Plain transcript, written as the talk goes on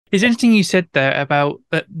It's interesting you said there about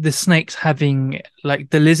the snakes having like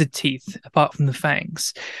the lizard teeth apart from the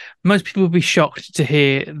fangs. Most people would be shocked to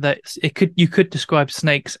hear that you could describe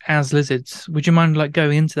snakes as lizards. Would you mind like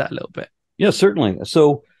going into that a little bit? Yeah, certainly.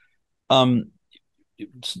 So, um,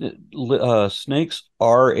 snakes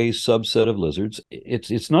are a subset of lizards.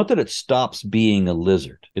 It's not that it stops being a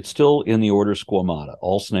lizard. It's still in the order Squamata.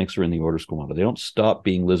 All snakes are in the order Squamata. They don't stop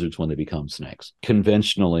being lizards when they become snakes.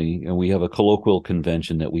 Conventionally, and we have a colloquial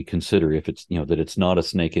convention that we consider if it's that it's not a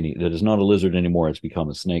snake that is not a lizard anymore. It's become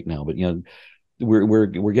a snake now. But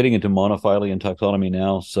we're getting into monophyly and taxonomy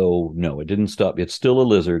now. So no, it didn't stop. It's still a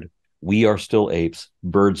lizard. We are still apes.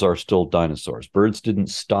 Birds are still dinosaurs. Birds didn't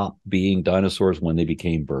stop being dinosaurs when they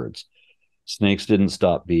became birds. Snakes didn't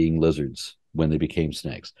stop being lizards when they became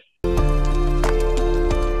snakes.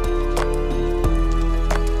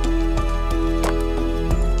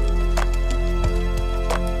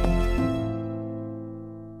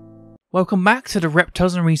 Welcome back to the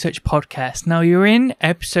Reptiles and Research podcast. Now you're in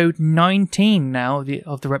episode 19 now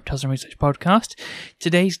of the Reptiles and Research podcast.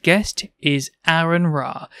 Today's guest is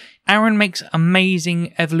AronRa. Aron makes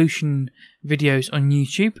amazing evolution videos on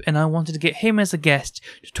YouTube, and I wanted to get him as a guest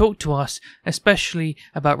to talk to us, especially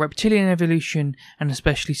about reptilian evolution and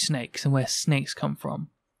especially snakes and where snakes come from.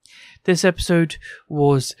 This episode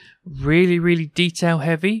was really, really detail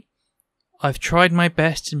heavy. I've tried my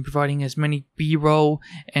best in providing as many B-roll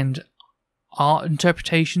and art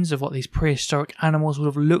interpretations of what these prehistoric animals would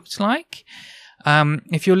have looked like.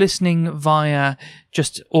 If you're listening via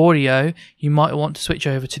just audio, you might want to switch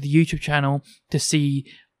over to the YouTube channel to see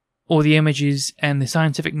all the images and the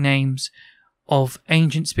scientific names of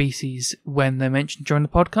ancient species when they're mentioned during the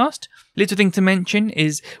podcast. Little thing to mention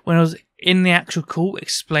is when I was in the actual call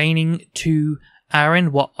explaining to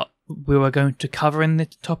Aron what we were going to cover in the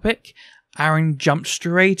topic, Aron jumped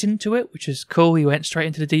straight into it, which is cool. He went straight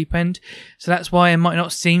into the deep end. So that's why it might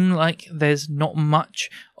not seem like there's not much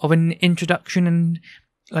of an introduction and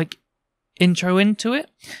like intro into it.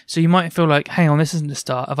 So you might feel like, hang on, this isn't the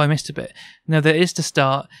start. Have I missed a bit? No, there is the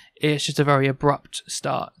start. It's just a very abrupt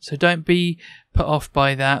start. So don't be put off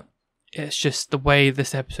by that. It's just the way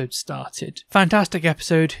this episode started. Fantastic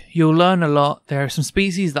episode. You'll learn a lot. There are some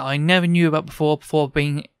species that I never knew about before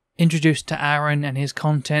being introduced to Aron and his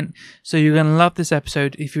content, so you're going to love this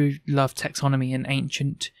episode if you love taxonomy and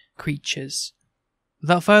ancient creatures.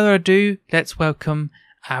 Without further ado, let's welcome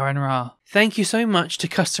AronRa. Thank you so much to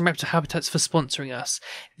Custom Reptile Habitats for sponsoring us.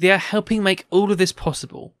 They are helping make all of this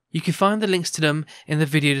possible. You can find the links to them in the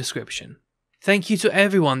video description. Thank you to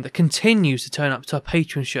everyone that continues to turn up to our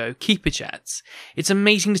Patreon show, Keeper Chats. It's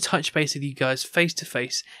amazing to touch base with you guys face to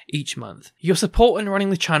face each month. Your support in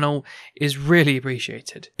running the channel is really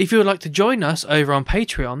appreciated. If you would like to join us over on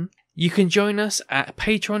Patreon, you can join us at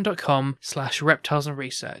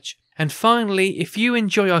patreon.com/reptilesandresearch. And finally, if you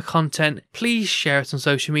enjoy our content, please share it on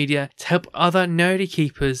social media to help other nerdy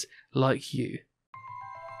keepers like you.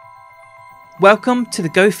 Welcome to the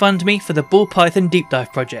GoFundMe for the Ball Python Deep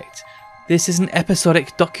Dive project. This is an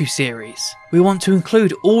episodic docu-series. We want to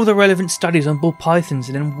include all the relevant studies on ball pythons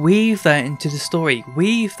and then weave that into the story,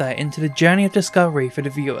 weave that into the journey of discovery for the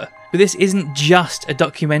viewer. But this isn't just a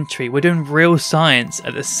documentary, we're doing real science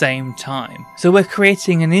at the same time. So we're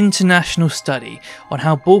creating an international study on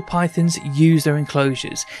how ball pythons use their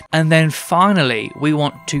enclosures, and then finally we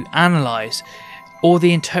want to analyse all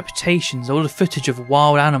the interpretations, all the footage of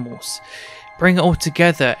wild animals. Bring it all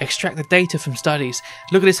together, extract the data from studies,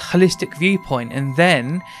 look at this holistic viewpoint, and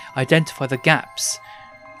then identify the gaps.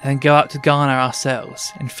 And then go out to Ghana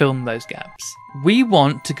ourselves and film those gaps. We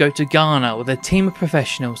want to go to Ghana with a team of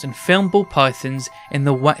professionals and film ball pythons in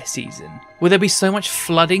the wet season. Will there be so much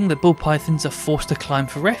flooding that ball pythons are forced to climb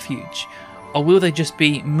for refuge? Or will they just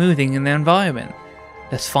be moving in their environment?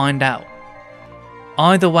 Let's find out.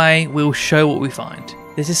 Either way, we'll show what we find.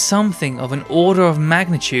 This is something of an order of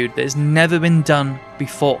magnitude that has never been done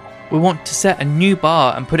before. We want to set a new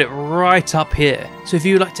bar and put it right up here. So if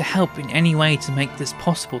you would like to help in any way to make this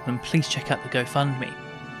possible, then please check out the GoFundMe.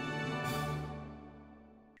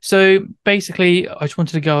 So basically, I just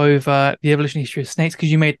wanted to go over the evolutionary history of snakes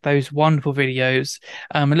because you made those wonderful videos,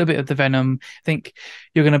 a little bit of the venom. I think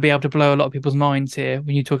you're going to be able to blow a lot of people's minds here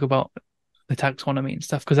when you talk about the taxonomy and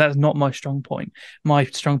stuff, because that's not my strong point. My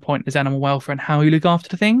strong point is animal welfare and how you look after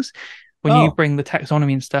the things. When you bring the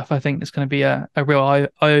taxonomy and stuff, I think it's going to be a real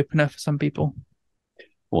eye-opener for some people.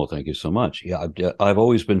 Well, thank you so much. Yeah, I've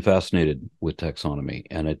always been fascinated with taxonomy,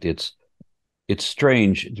 and it's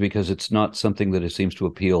strange because it's not something that it seems to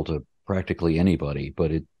appeal to practically anybody,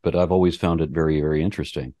 but I've always found it very, very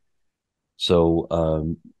interesting. So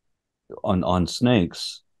on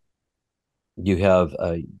snakes, you have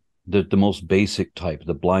the most basic type,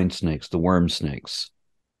 the blind snakes, the worm snakes,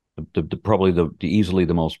 probably the easily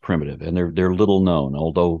the most primitive, and they're little known,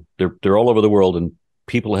 although they're all over the world, and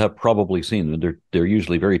people have probably seen them. They're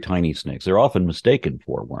usually very tiny snakes. They're often mistaken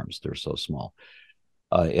for worms. They're so small.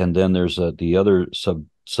 And then there's the other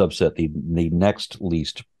subset, the next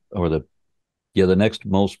least, or the next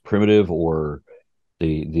most primitive, or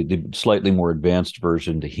the slightly more advanced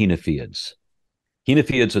version, the Haenophiids.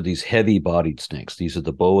 Haenophiids are these heavy-bodied snakes. These are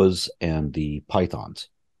the boas and the pythons.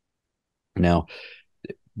 Now,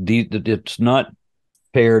 it's not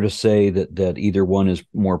fair to say that either one is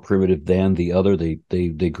more primitive than the other.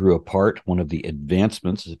 They grew apart. One of the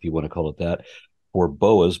advancements, if you want to call it that, for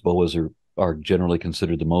boas are generally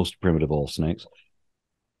considered the most primitive of all snakes.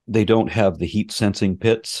 They don't have the heat sensing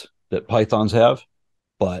pits that pythons have,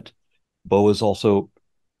 but boas also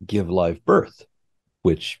give live birth,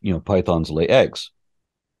 which, pythons lay eggs.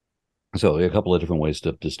 So a couple of different ways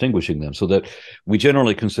of distinguishing them, so that we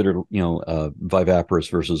generally consider, viviparous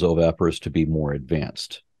versus oviparous to be more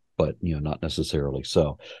advanced, but, not necessarily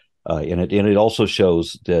so. And it also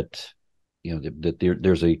shows that, that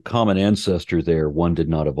there's a common ancestor there. One did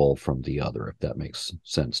not evolve from the other, if that makes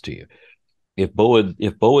sense to you. If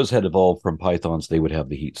boas had evolved from pythons, they would have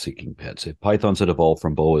the heat-seeking pits. If pythons had evolved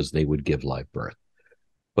from boas, they would give live birth.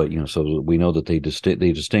 But, so we know that they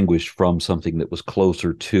distinguished from something that was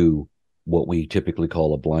closer to what we typically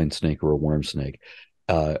call a blind snake or a worm snake,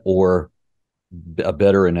 or a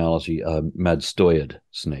better analogy, a madstoid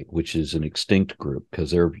snake, which is an extinct group,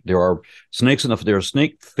 because there are snakes there are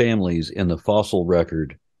snake families in the fossil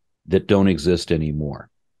record that don't exist anymore,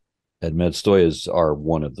 and madstoids are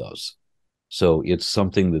one of those. So it's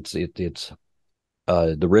something that's it's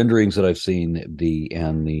the renderings that I've seen,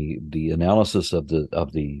 the analysis of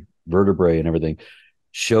the vertebrae and everything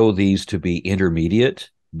show these to be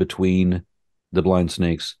intermediate between the blind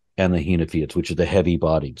snakes and the Haenophiids, which are the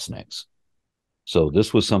heavy-bodied snakes. So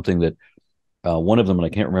this was something that one of them, and I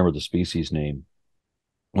can't remember the species name,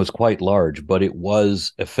 was quite large, but it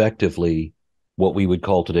was effectively what we would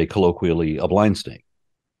call today colloquially a blind snake.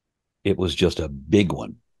 It was just a big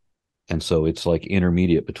one. And so it's like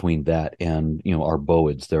intermediate between that and, our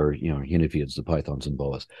boids. They're, Haenophiids, the pythons and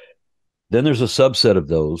boas. Then there's a subset of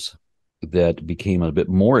those that became a bit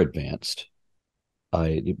more advanced,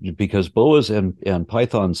 because boas and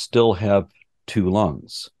pythons still have two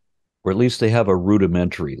lungs, or at least they have a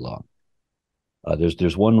rudimentary lung.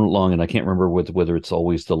 There's one lung, and I can't remember whether it's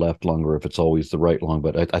always the left lung or if it's always the right lung,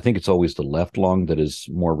 but I think it's always the left lung that is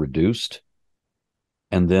more reduced.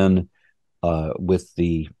 And then with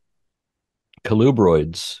the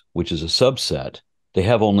colubroids, which is a subset, they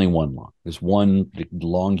have only one lung. There's one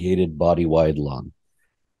elongated body-wide lung,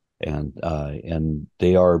 and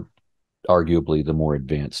they are arguably the more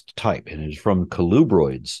advanced type. And it is from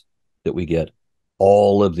colubroids that we get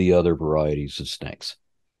all of the other varieties of snakes.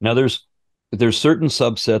 Now, there's certain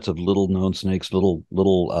subsets of little known snakes,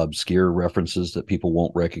 little obscure references that people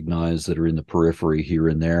won't recognize, that are in the periphery here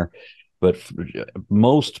and there. But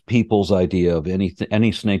most people's idea of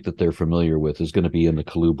any snake that they're familiar with is going to be in the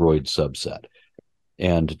colubroid subset.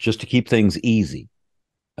 And just to keep things easy,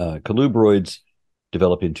 colubroids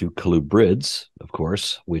develop into colubrids, of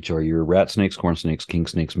course, which are your rat snakes, corn snakes, king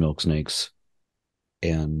snakes, milk snakes,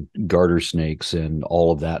 and garter snakes, and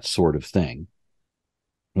all of that sort of thing.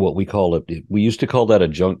 What we call it, we used to call that a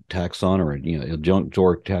junk taxon, or a junk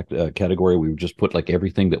drawer category. We would just put like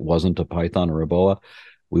everything that wasn't a python or a boa,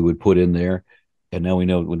 we would put in there. And now we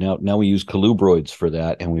know, now we use colubroids for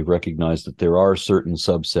that, and we've recognized that there are certain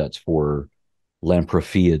subsets for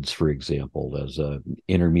lampropheids, for example, as a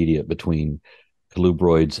intermediate between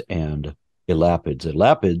colubroids and elapids.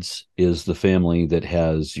 Elapids is the family that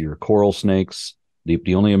has your coral snakes.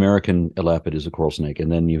 The only American elapid is a coral snake,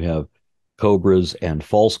 and then you have cobras and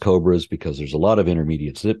false cobras, because there's a lot of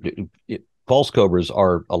intermediates. False cobras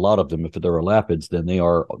are, a lot of them, if they're elapids, then they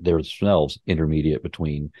are themselves intermediate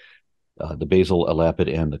between the basal elapid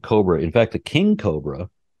and the cobra. In fact, the king cobra,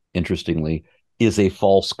 interestingly, is a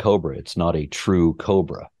false cobra. It's not a true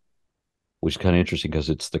cobra, which is kind of interesting because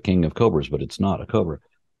it's the king of cobras, but it's not a cobra.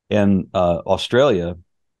 And Australia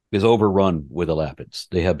is overrun with elapids.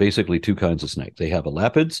 They have basically two kinds of snakes. They have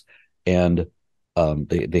elapids, and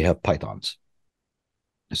they have pythons.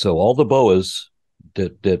 So all the boas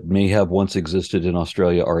that may have once existed in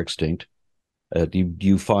Australia are extinct.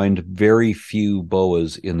 You find very few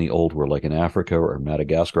boas in the old world, like in Africa or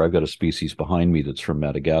Madagascar. I've got a species behind me that's from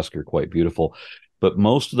Madagascar, quite beautiful. But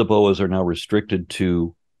most of the boas are now restricted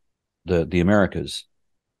to the Americas,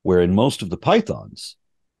 wherein most of the pythons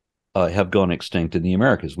have gone extinct in the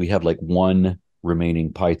Americas. We have like one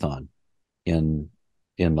remaining python in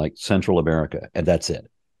in like Central America, and that's it.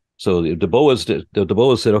 So the boas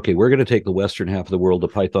said, okay, we're going to take the western half of the world. The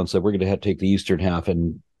python said, we're going to have to take the eastern half,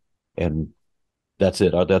 and that's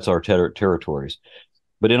it. That's our territories.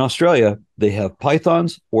 But in Australia, they have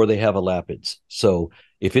pythons or they have elapids. So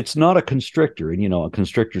if it's not a constrictor, and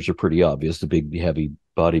constrictors are pretty obvious, the big,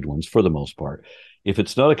 heavy-bodied ones for the most part. If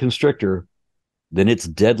it's not a constrictor, then it's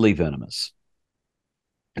deadly venomous.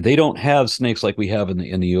 They don't have snakes like we have in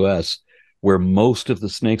the U.S., where most of the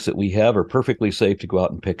snakes that we have are perfectly safe to go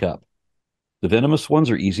out and pick up. The venomous ones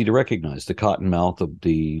are easy to recognize. The cottonmouth,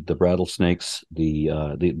 the rattlesnakes,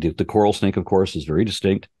 the coral snake, of course, is very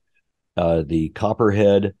distinct. The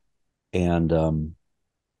copperhead, and the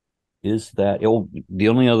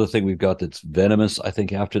only other thing we've got that's venomous, I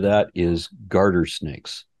think, after that is garter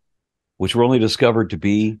snakes, which were only discovered to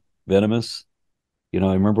be venomous. I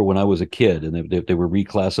remember when I was a kid, and they were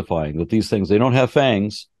reclassifying that these things, they don't have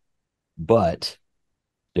fangs, but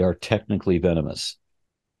they are technically venomous.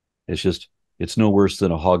 It's no worse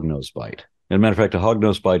than a hognose bite. As a matter of fact, a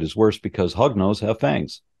hognose bite is worse because hognose have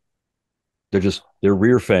fangs. They're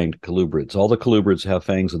rear-fanged colubrids. All the colubrids have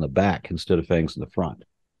fangs in the back instead of fangs in the front.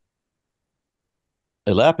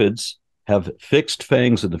 Elapids have fixed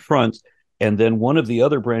fangs in the front, and then one of the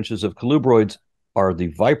other branches of colubroids are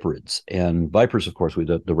the viperids. And vipers, of course,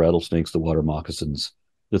 the rattlesnakes, the water moccasins,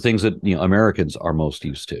 the things that Americans are most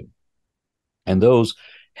used to. And those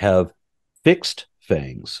have fixed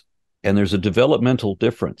fangs. And there's a developmental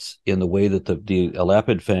difference in the way that the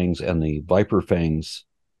elapid fangs and the viper fangs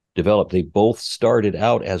developed. They both started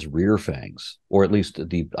out as rear fangs, or at least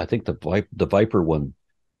I think the viper one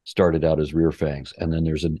started out as rear fangs, and then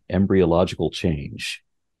there's an embryological change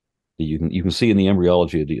that you can see in the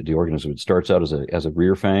embryology of the organism. It starts out as a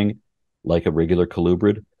rear fang, like a regular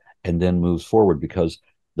colubrid, and then moves forward because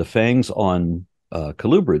the fangs on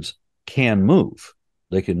colubrids can move.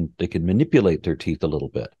 They can manipulate their teeth a little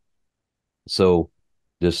bit. So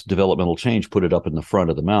this developmental change put it up in the front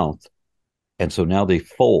of the mouth. And so now they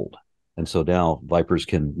fold. And so now vipers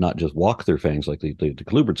can not just walk their fangs like the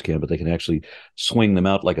colubrids can, but they can actually swing them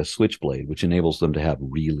out like a switchblade, which enables them to have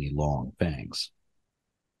really long fangs.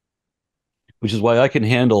 Which is why I can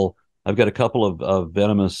handle, I've got a couple of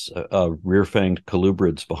venomous rear-fanged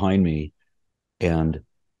colubrids behind me, and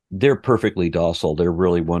they're perfectly docile. They're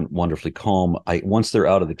really wonderfully calm. Once they're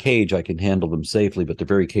out of the cage, I can handle them safely, but they're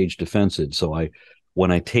very cage defensive. So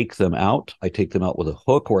when I take them out with a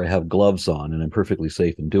hook, or I have gloves on, and I'm perfectly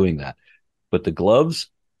safe in doing that. But the gloves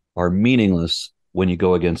are meaningless when you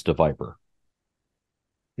go against a viper,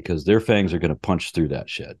 because their fangs are going to punch through that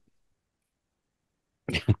shit.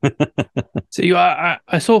 So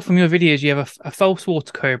I saw from your videos you have a false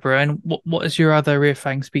water cobra, and what is your other rear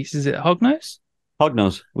fang species? Is it hognose?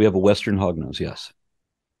 Hognose. We have a western hognose, yes.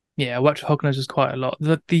 Yeah, I watch hognoses quite a lot.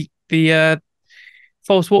 The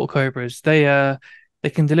false water cobras, they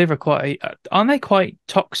can deliver aren't they quite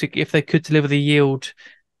toxic if they could deliver the yield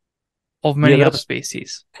of many other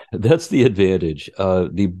species? That's the advantage.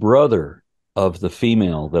 The brother of the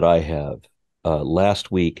female that I have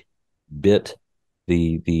last week bit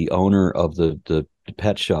the owner of the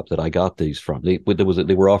pet shop that I got these from. They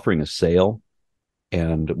were offering a sale,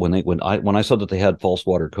 and when I saw that they had false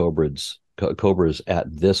water cobras at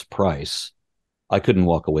this price, I couldn't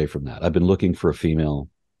walk away from that. I've been looking for a female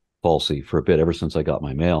falsie for a bit, ever since I got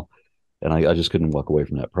my mail, and I just couldn't walk away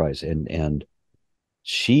from that price. And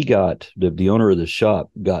she got the owner of the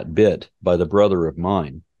shop got bit by the brother of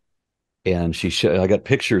mine, and I got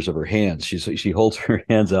pictures of her hands. She holds her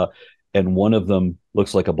hands out, and one of them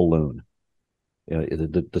looks like a balloon.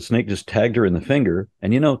 The snake just tagged her in the finger,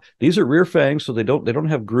 and these are rear fangs, so they don't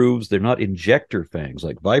have grooves. They're not injector fangs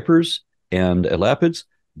like vipers and elapids.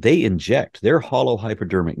 They inject. They're hollow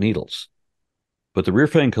hypodermic needles. But the rear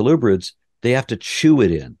fang colubrids, they have to chew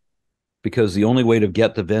it in, because the only way to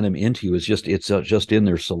get the venom into you is just in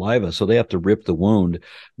their saliva. So they have to rip the wound,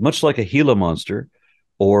 much like a Gila monster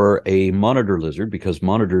or a monitor lizard, because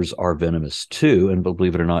monitors are venomous too. And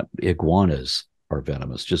believe it or not, iguanas are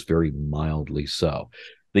venomous, just very mildly so.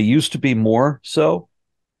 They used to be more so,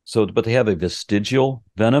 but they have a vestigial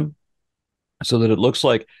venom, so that it looks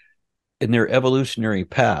like in their evolutionary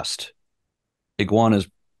past, iguanas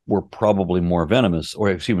were probably more venomous,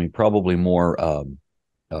 or probably more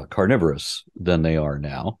carnivorous than they are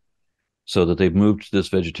now, so that they've moved to this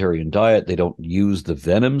vegetarian diet. They don't use the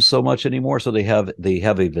venom so much anymore, so they have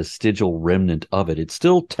a vestigial remnant of it. It's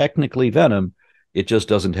still technically venom. It just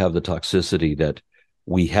doesn't have the toxicity that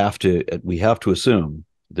we have to assume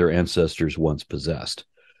their ancestors once possessed.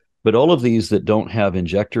 But all of these that don't have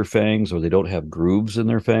injector fangs, or they don't have grooves in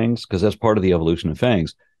their fangs, because that's part of the evolution of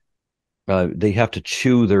fangs, they have to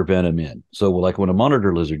chew their venom in. So like when a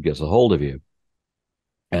monitor lizard gets a hold of you,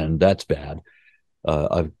 and that's bad.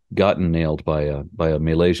 I've gotten nailed by a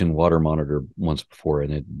Malaysian water monitor once before,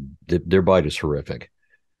 and their bite is horrific.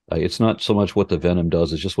 It's not so much what the venom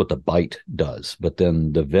does; it's just what the bite does. But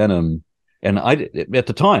then the venom, and at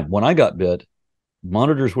the time when I got bit,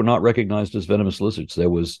 monitors were not recognized as venomous lizards. There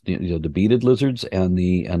was the beaded lizards and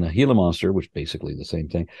the Gila monster, which basically the same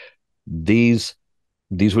thing. These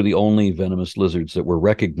were the only venomous lizards that were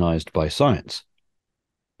recognized by science.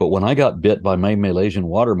 But when I got bit by my Malaysian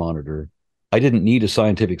water monitor, I didn't need a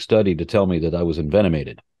scientific study to tell me that I was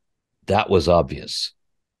envenomated. That was obvious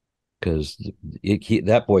because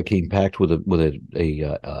that boy came packed with a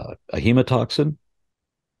hemotoxin,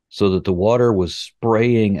 so that the water was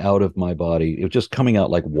spraying out of my body. It was just coming out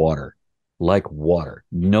like water,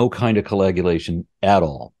 no kind of coagulation at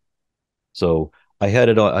all. So I had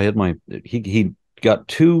it. I had my he got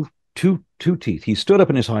two teeth. He stood up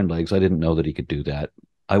in his hind legs. I didn't know that he could do that.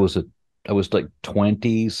 I was like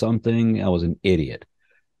 20 something. I was an idiot.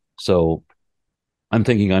 So I'm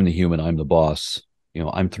thinking I'm the human. I'm the boss.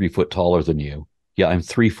 I'm 3 foot taller than you. Yeah, I'm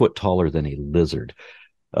 3 foot taller than a lizard.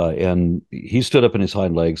 And he stood up in his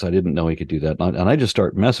hind legs. I didn't know he could do that. And I just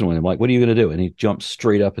start messing with him. Like, what are you going to do? And he jumped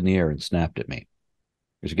straight up in the air and snapped at me.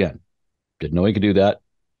 Because again, didn't know he could do that.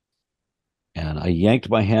 And I yanked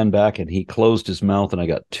my hand back and he closed his mouth and I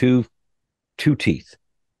got two teeth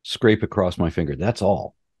scrape across my finger. That's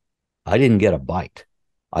all. I didn't get a bite.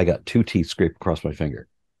 I got 2 teeth scraped across my finger.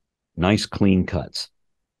 Nice clean cuts.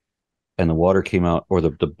 And the water came out, or the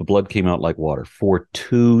blood came out like water for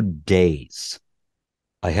 2 days.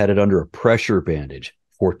 I had it under a pressure bandage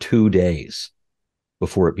for 2 days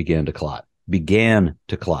before it began to clot.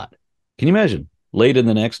 Can you imagine? Late in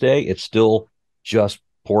the next day, it's still just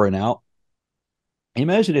pouring out.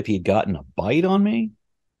 Imagine if he had gotten a bite on me.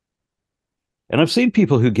 And I've seen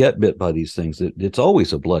people who get bit by these things. It's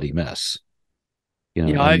always a bloody mess.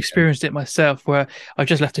 Yeah, I experienced it myself where I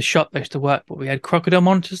just left a shop I used to work, but we had crocodile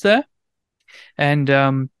monitors there. And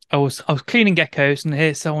I was cleaning geckos and I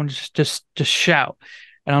hear someone just shout.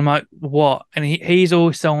 And I'm like, what? And he's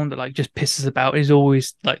always someone that like just pisses about. He's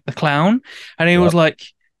always like the clown. And he was like,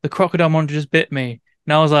 the crocodile monitor just bit me.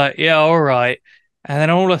 And I was like, yeah, all right. And then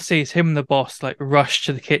all I see is him and the boss like rush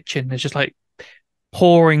to the kitchen. There's just like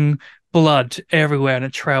pouring blood everywhere and a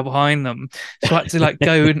trail behind them. So I had to like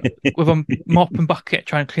go in with a mop and bucket,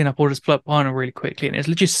 try and clean up all this blood behind them really quickly. And it's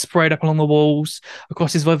literally sprayed up along the walls,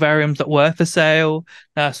 across his vivariums that were for sale.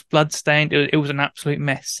 Blood stained. It was an absolute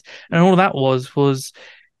mess. And all that was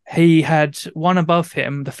he had one above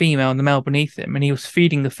him, the female, and the male beneath him, and he was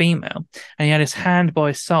feeding the female. And he had his hand by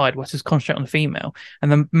his side whilst he was concentrating on the female.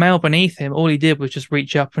 And the male beneath him, all he did was just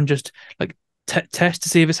reach up and just like test to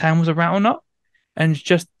see if his hand was around or not. And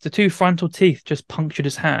just the 2 frontal teeth just punctured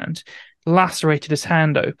his hand, lacerated his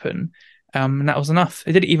hand open, and that was enough.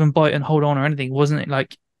 It didn't even bite and hold on or anything. It wasn't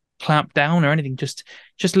like clamped down or anything. Just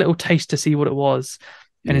a little taste to see what it was,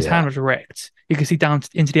 and his hand was wrecked. You could see down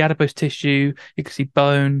into the adipose tissue. You could see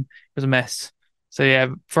bone. It was a mess. So yeah,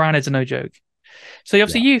 varanids are no joke. So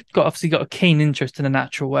you've obviously got a keen interest in the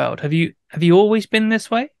natural world. Have you always been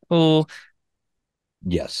this way, or?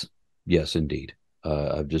 Yes, indeed.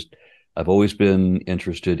 I've always been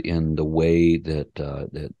interested in the way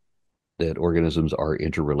that organisms are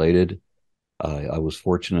interrelated. I was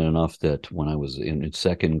fortunate enough that when I was in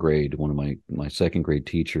 2nd grade, one of my 2nd grade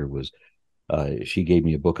teacher was she gave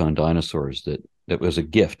me a book on dinosaurs that was a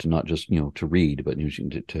gift, not just to read, but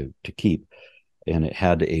to keep, and it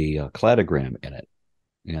had a cladogram in it.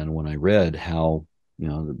 And when I read how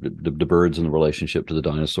the birds in the relationship to the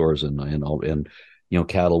dinosaurs and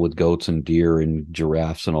cattle with goats and deer and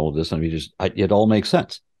giraffes and all of this. I mean, it all makes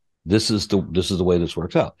sense. This is the way this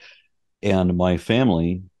works out. And my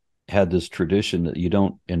family had this tradition that you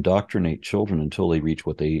don't indoctrinate children until they reach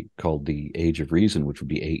what they called the age of reason, which would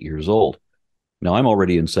be 8 years old. Now I'm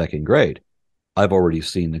already in 2nd grade. I've already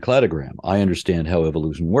seen the cladogram. I understand how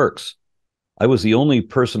evolution works. I was the only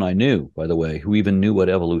person I knew, by the way, who even knew what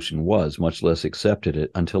evolution was, much less accepted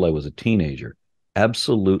it until I was a teenager.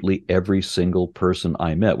 Absolutely every single person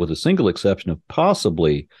I met, with a single exception of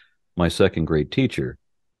possibly my 2nd grade teacher,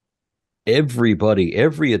 every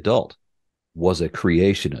adult was a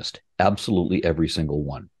creationist. Absolutely every single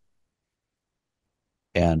one.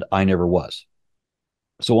 And I never was.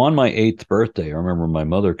 So on my 8th birthday, I remember my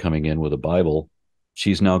mother coming in with a Bible.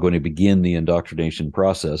 She's now going to begin the indoctrination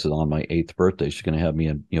process. And on my 8th birthday, she's going to have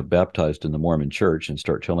me baptized in the Mormon church and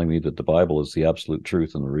start telling me that the Bible is the absolute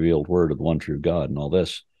truth and the revealed word of the one true God and all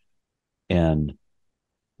this. And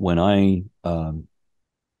when I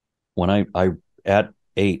at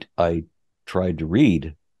 8, I tried to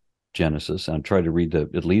read Genesis and tried to read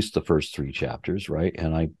at least the first 3 chapters, right?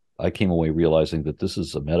 And I came away realizing that this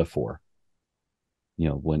is a metaphor.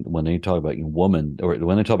 When they talk about woman, or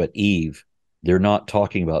when they talk about Eve, they're not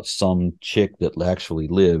talking about some chick that actually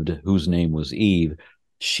lived whose name was Eve.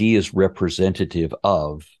 She is representative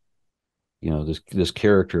of, this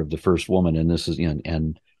character of the first woman, and this is,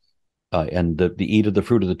 and the eat of the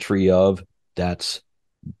fruit of the tree of, that's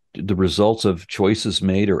the results of choices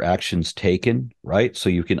made or actions taken, right? So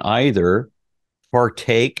you can either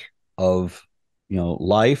partake of,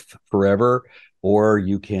 life forever, or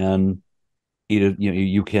you can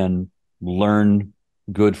you can learn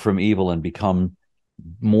good from evil and become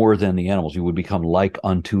more than the animals. You would become like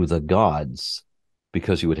unto the gods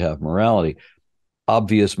because you would have morality.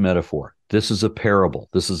 Obvious metaphor. This is a parable.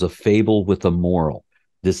 This is a fable with a moral.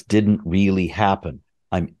 This didn't really happen.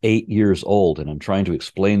 I'm 8 years old and I'm trying to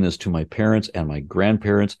explain this to my parents and my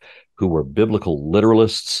grandparents who were biblical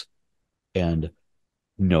literalists and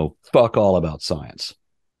know fuck all about science.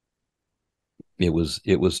 It was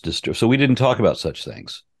so we didn't talk about such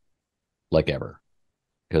things like ever,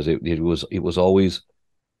 because it was always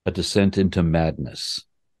a descent into madness.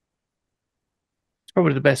 It's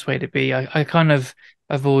probably the best way to be. I kind of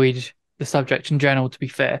avoid the subject in general, to be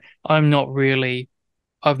fair. I've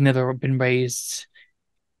never been raised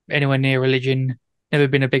anywhere near religion, never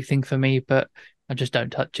been a big thing for me, but I just don't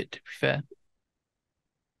touch it, to be fair.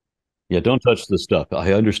 Yeah, don't touch this stuff.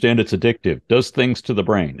 I understand it's addictive, does things to the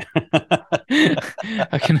brain.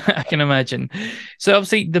 I can imagine. So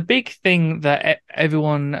obviously the big thing that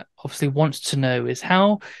everyone obviously wants to know is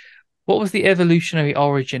what was the evolutionary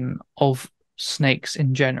origin of snakes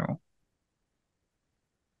in general?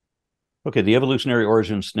 Okay, the evolutionary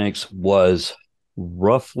origin of snakes was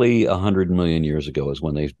roughly 100 million years ago is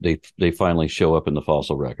when they finally show up in the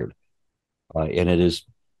fossil record. And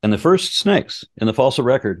the first snakes in the fossil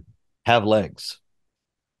record have legs.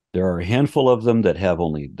 There are a handful of them that have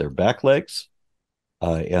only their back legs,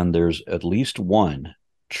 and there's at least one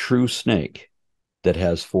true snake that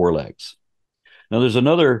has 4 legs. Now there's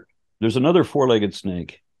another four-legged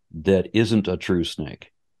snake that isn't a true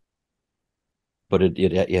snake, but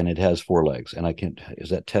it has 4 legs. And is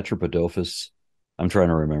that Tetrapodophis? I'm trying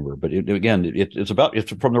to remember, but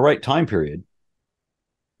it's from the right time period,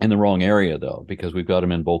 in the wrong area though, because we've got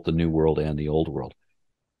them in both the New World and the Old World.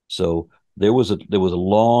 So there was a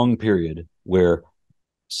long period where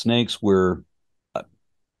snakes were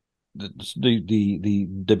the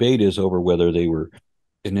debate is over whether they were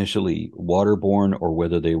initially waterborne or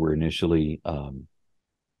whether they were initially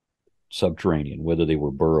subterranean, whether they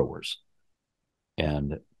were burrowers.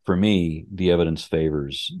 And for me, the evidence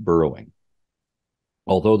favors burrowing.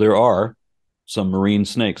 Although there are some marine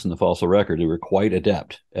snakes in the fossil record who were quite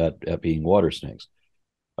adept at being water snakes.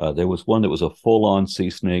 There was one that was a full-on sea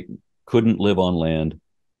snake, couldn't live on land,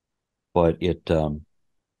 but it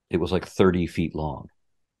was like 30 feet long.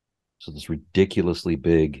 So this ridiculously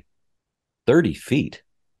big, 30 feet.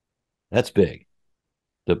 That's big.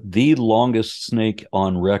 The longest snake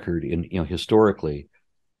on record historically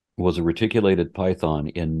was a reticulated python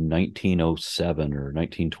in 1907 or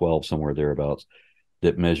 1912, somewhere thereabouts,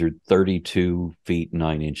 that measured 32 feet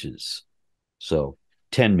 9 inches. So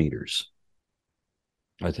 10 meters,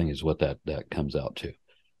 I think, is what that comes out to.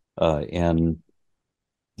 And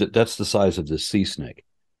that's the size of this sea snake.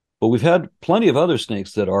 But we've had plenty of other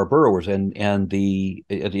snakes that are burrowers, and in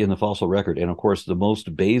the fossil record, and of course the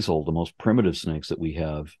most basal, the most primitive snakes that we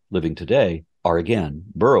have living today are again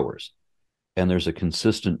burrowers, and there's a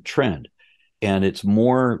consistent trend, and it's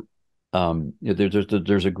more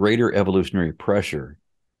there's a greater evolutionary pressure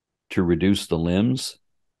to reduce the limbs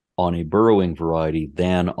on a burrowing variety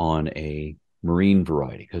than on a marine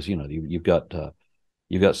variety, because you've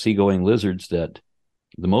got seagoing lizards, that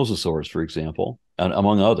the mosasuars, for example, and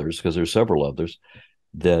among others, because there's several others,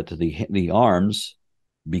 that the arms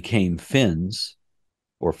became fins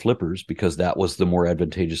or flippers because that was the more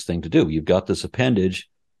advantageous thing to do. You've got this appendage,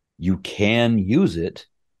 you can use it,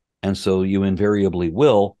 and so you invariably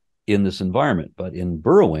will in this environment. But in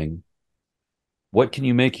burrowing, what can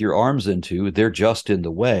you make your arms into? They're just in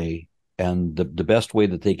the way, and the best way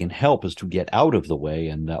that they can help is to get out of the way,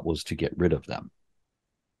 and that was to get rid of them.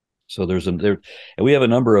 So and we have a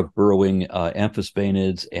number of burrowing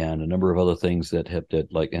amphisbaenids and a number of other things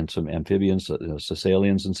and some amphibians,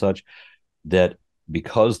 caecilians and such, that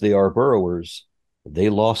because they are burrowers, they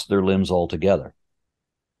lost their limbs altogether.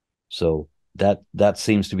 So that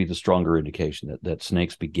seems to be the stronger indication that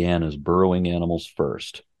snakes began as burrowing animals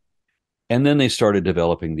first, and then they started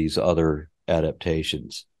developing these other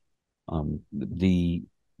adaptations. The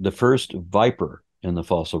first viper in the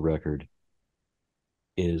fossil record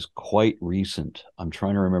is quite recent. I'm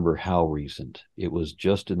trying to remember how recent. It was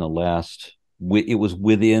just in the last, it was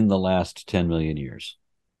within the last 10 million years.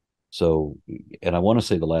 So, and I want to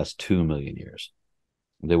say the last 2 million years.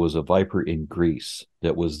 There was a viper in Greece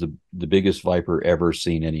that was the biggest viper ever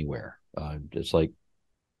seen anywhere. It's like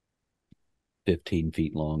 15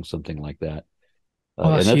 feet long, something like that. Oh,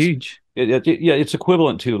 And that's that's huge. yeah, it's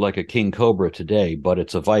equivalent to like a king cobra today, but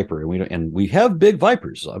it's a viper, and we have big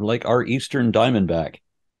vipers. Like our eastern diamondback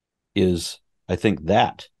is, I think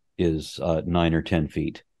that is 9 or 10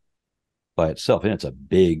 feet by itself, and it's a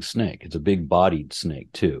big snake. It's a big bodied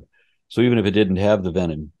snake too. So even if it didn't have the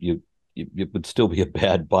venom, it would still be a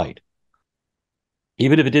bad bite.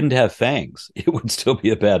 Even if it didn't have fangs, it would still be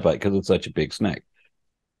a bad bite because it's such a big snake.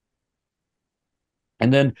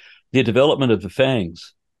 And then the development of the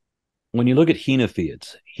fangs. When you look at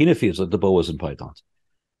henophiids like the boas and pythons,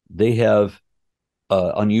 they have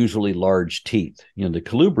unusually large teeth. You know, the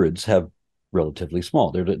colubrids have relatively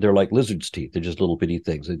small. They're like lizards' teeth. They're just little bitty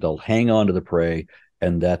things. They'll hang on to the prey,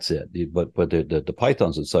 and that's it. But the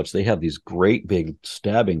pythons and such, they have these great big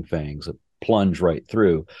stabbing fangs that plunge right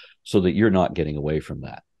through, so that you're not getting away from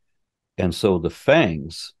that. And so the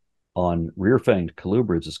fangs on rear-fanged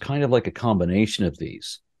colubrids is kind of like a combination of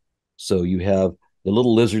these. So you have the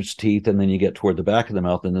little lizard's teeth, and then you get toward the back of the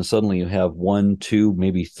mouth, and then suddenly you have 1, 2,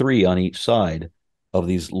 maybe 3 on each side of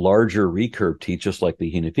these larger recurved teeth, just like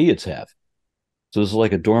the henophiids have. So this is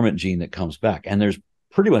like a dormant gene that comes back, and there's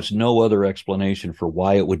pretty much no other explanation for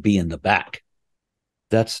why it would be in the back.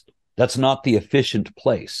 That's not the efficient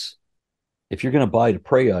place. If you're going to buy a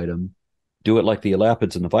prey item, do it like the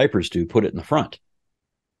elapids and the vipers do, put it in the front.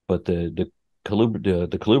 But the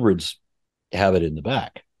colubrids have it in the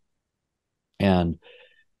back. And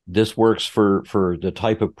this works for the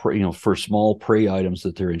type of prey, for small prey items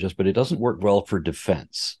that they're in, but it doesn't work well for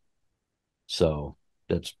defense. So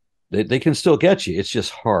they can still get you. It's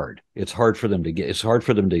just hard. It's hard for them to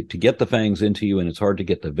get the fangs into you, and it's hard to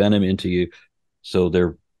get the venom into you. So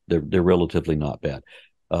they're relatively not bad.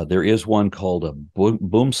 There is one called a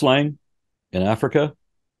boomslang in Africa.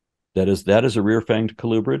 That is a rear-fanged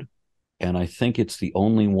colubrid, and I think it's the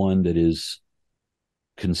only one that is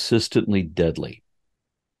consistently deadly.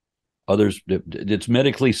 Others, it's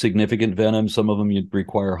medically significant venom. Some of them you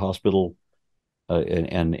require hospital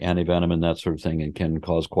and antivenom and that sort of thing, and can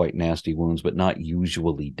cause quite nasty wounds, but not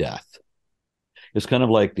usually death. It's kind of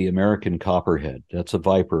like the American copperhead. That's a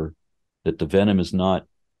viper that the venom is not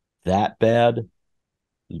that bad.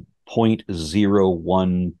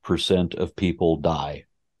 0.01% of people die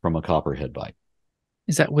from a copperhead bite.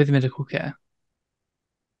 Is that with medical care?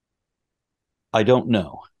 I don't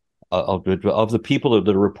know. Of the people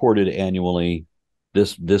that are reported annually,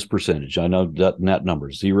 this percentage, I know that number,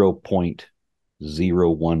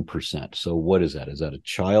 0.01%. So what is that? Is that a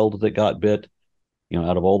child that got bit?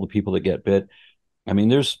 Out of all the people that get bit, I mean,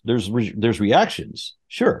 there's reactions.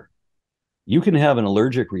 Sure, you can have an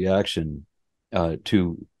allergic reaction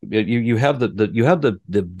to you have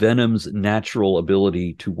the venom's natural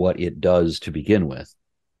ability to what it does to begin with,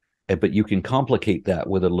 but you can complicate that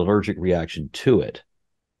with an allergic reaction to it.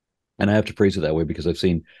 And I have to phrase it that way because I've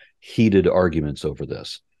seen heated arguments over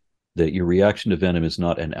this, that your reaction to venom is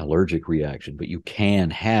not an allergic reaction, but you can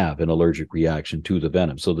have an allergic reaction to the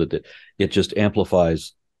venom, so that it just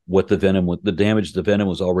amplifies the damage the venom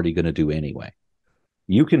was already going to do anyway.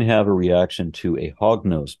 You can have a reaction to a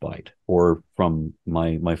hognose bite, or from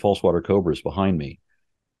my false water cobras behind me,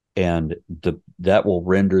 and that will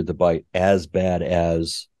render the bite as bad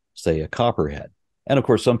as, say, a copperhead. And of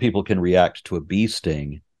course, some people can react to a bee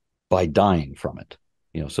sting by dying from it.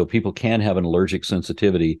 So people can have an allergic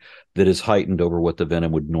sensitivity that is heightened over what the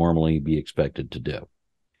venom would normally be expected to do.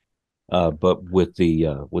 But with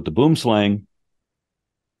the boomslang,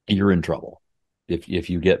 you're in trouble if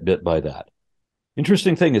you get bit by that.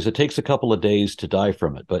 Interesting thing is, it takes a couple of days to die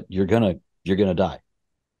from it, but you're gonna die.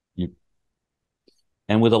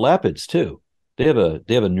 And with elapids too, they have a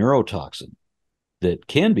neurotoxin that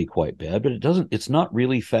can be quite bad, but it's not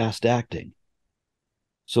really fast acting.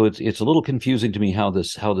 So it's a little confusing to me how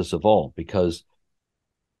this evolved, because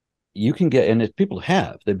you can get, and if people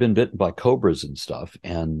they've been bitten by cobras and stuff,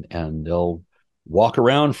 and they'll walk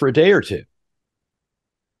around for a day or two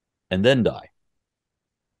and then die.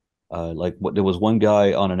 There was one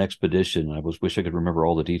guy on an expedition. I wish I could remember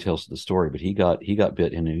all the details of the story, but he got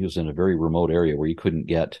bit, and he was in a very remote area where he couldn't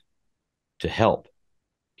get to help.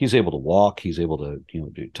 He's able to walk. He's able to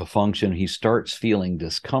to function. He starts feeling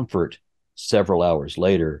discomfort several hours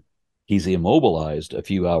later. He's immobilized a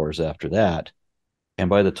few hours after that, and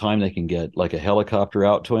by the time they can get like a helicopter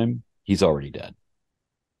out to him, he's already dead.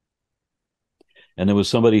 And there was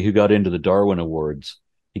somebody who got into the Darwin Awards.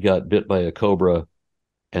 He got bit by a cobra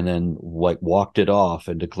and then walked it off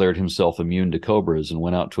and declared himself immune to cobras and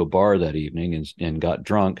went out to a bar that evening and got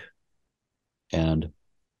drunk and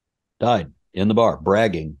died in the bar,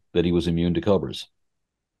 bragging that he was immune to cobras.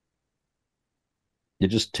 It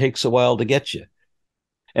just takes a while to get you.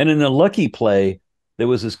 And in a lucky play, there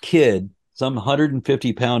was this kid, some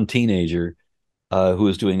 150-pound teenager, who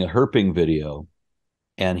was doing a herping video.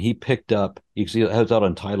 And he picked up, you see, it was out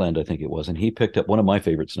in Thailand, I think it was, and he picked up one of my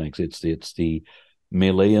favorite snakes. It's the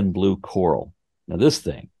Malayan blue coral. Now, this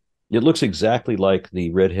thing, it looks exactly like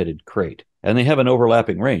the red-headed crate, and they have an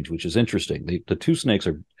overlapping range, which is interesting. The two snakes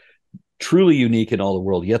are truly unique in all the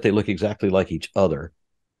world, yet they look exactly like each other.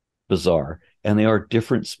 Bizarre. And they are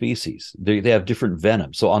different species. They have different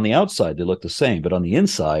venom. So on the outside, they look the same, but on the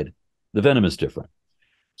inside, the venom is different.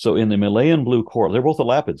 So in the Malayan blue coral, they're both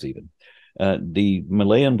elapids even. The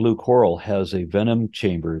Malayan blue coral has a venom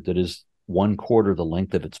chamber that is 1/4 the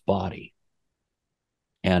length of its body.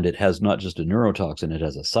 And it has not just a neurotoxin, it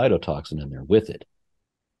has a cytotoxin in there with it.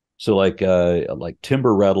 So like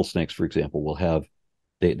timber rattlesnakes, for example, will have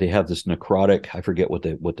they have this necrotic, I forget what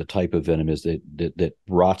the type of venom is that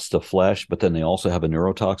rots the flesh, but then they also have a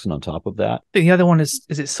neurotoxin on top of that. The other one is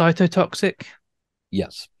it cytotoxic?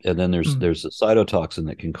 Yes. And then there's a cytotoxin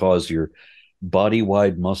that can cause your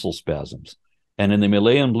body-wide muscle spasms. And in the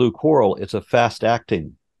Malayan blue coral, it's a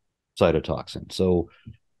fast-acting cytotoxin. So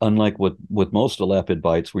unlike with most elapid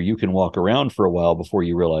bites where you can walk around for a while before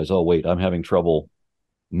you realize, oh, wait, I'm having trouble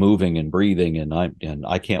moving and breathing and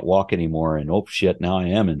I can't walk anymore, and oh shit, now I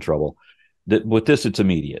am in trouble. With this, it's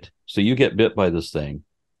immediate. So you get bit by this thing,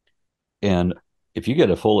 and if you get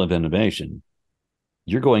a full envenomation,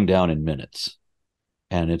 you're going down in minutes,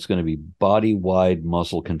 and it's going to be body-wide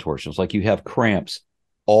muscle contortions. Like you have cramps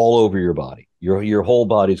all over your body. Your whole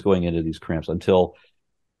body's going into these cramps until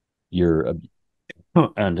your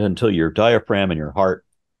diaphragm and your heart,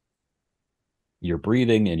 your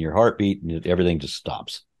breathing and your heartbeat, and everything just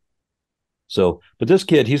stops. So, but this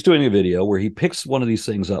kid, he's doing a video where he picks one of these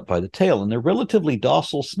things up by the tail, and they're relatively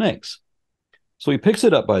docile snakes. So he picks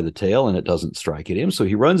it up by the tail and it doesn't strike at him. So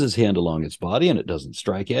he runs his hand along its body and it doesn't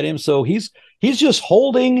strike at him. So he's just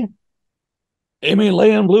holding a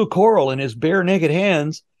Malayan blue coral in his bare naked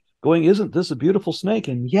hands going, isn't this a beautiful snake?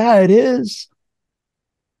 And yeah, it is.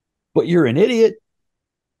 But you're an idiot.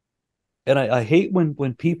 And I hate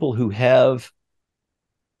when people who have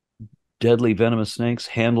deadly venomous snakes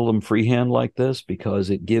handle them freehand like this, because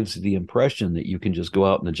it gives the impression that you can just go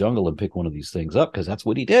out in the jungle and pick one of these things up, because that's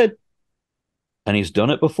what he did. And he's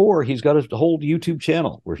done it before. He's got a whole YouTube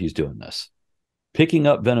channel where he's doing this, picking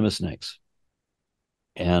up venomous snakes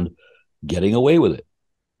and getting away with it.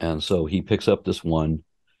 And so he picks up this one.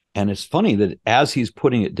 And it's funny that as he's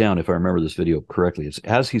putting it down, if I remember this video correctly, it's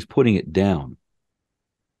as he's putting it down,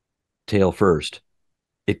 tail first,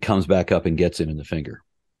 it comes back up and gets him in the finger.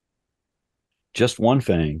 Just one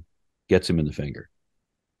fang gets him in the finger.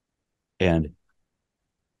 And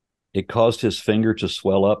it caused his finger to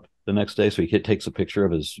swell up the next day. So he takes a picture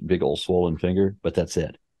of his big old swollen finger, but that's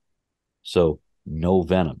it. So no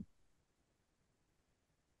venom.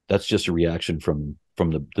 That's just a reaction from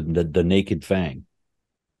the naked fang.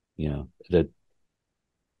 You know, that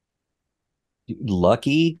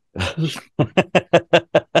lucky.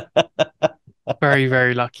 Very,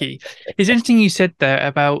 very lucky. It's interesting you said there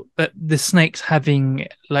about the snakes having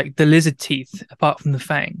like the lizard teeth apart from the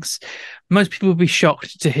fangs. Most people would be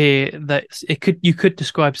shocked to hear that you could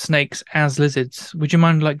describe snakes as lizards. Would you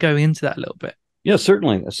mind like going into that a little bit? Yeah,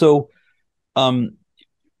 certainly. So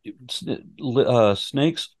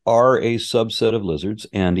snakes are a subset of lizards,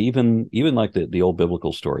 and even like the old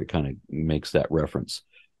biblical story kind of makes that reference.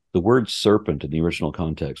 The word serpent in the original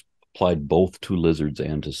context applied both to lizards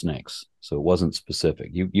and to snakes, so it wasn't specific.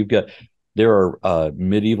 There are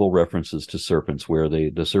medieval references to serpents where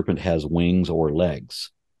the serpent has wings or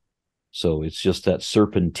legs, so it's just that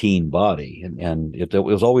serpentine body, and it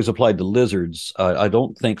was always applied to lizards. I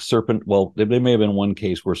don't think serpent. Well, there may have been one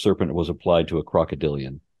case where serpent was applied to a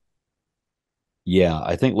crocodilian. Yeah,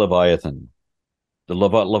 I think Leviathan. The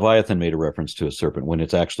Leviathan made a reference to a serpent when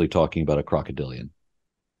it's actually talking about a crocodilian,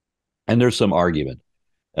 and there's some argument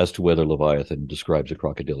as to whether Leviathan describes a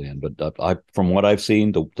crocodilian, but from what I've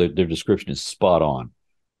seen, their description is spot on.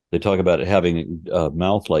 They talk about it having a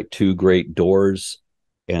mouth like two great doors,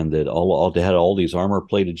 and that they had all these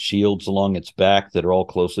armor-plated shields along its back that are all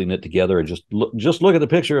closely knit together. And just look at the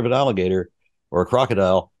picture of an alligator or a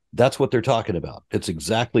crocodile. That's what they're talking about. It's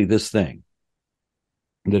exactly this thing.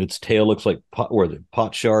 That its tail looks like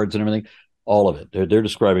pot shards and everything. All of it. They're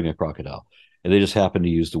describing a crocodile, and they just happen to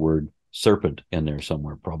use the word serpent in there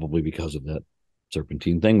somewhere, probably because of that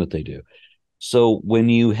serpentine thing that they do. So when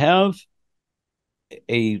you have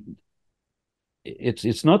it's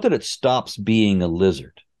not that it stops being a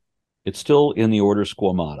lizard. It's still in the order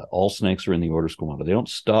Squamata. All snakes are in the order Squamata. They don't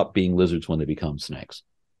stop being lizards when they become snakes.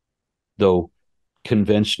 Though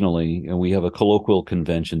conventionally, and we have a colloquial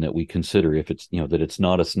convention that we consider if it's, that it's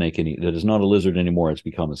not a snake that is not a lizard anymore, it's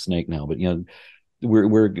become a snake now. But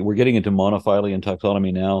we're getting into monophyly and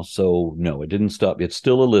taxonomy now. So no, it didn't stop. It's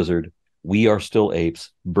still a lizard. We are still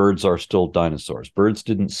apes. Birds are still dinosaurs. Birds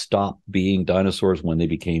didn't stop being dinosaurs when they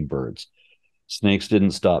became birds. Snakes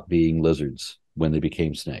didn't stop being lizards when they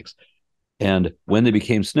became snakes. And when they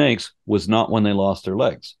became snakes was not when they lost their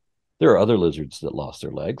legs. There are other lizards that lost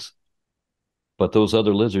their legs, but those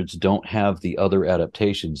other lizards don't have the other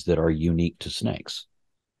adaptations that are unique to snakes.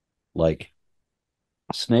 Like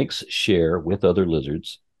snakes share with other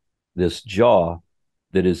lizards this jaw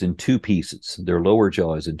that is in two pieces. Their lower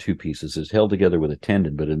jaw is in two pieces. It's held together with a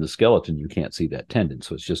tendon, but in the skeleton, you can't see that tendon.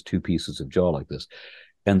 So it's just two pieces of jaw like this.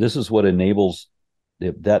 And this is what enables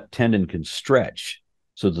that tendon can stretch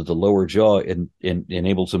so that the lower jaw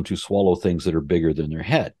enables them to swallow things that are bigger than their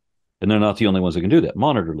head. And they're not the only ones that can do that.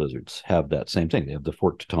 Monitor lizards have that same thing. They have the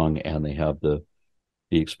forked tongue and they have the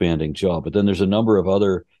expanding jaw. But then there's a number of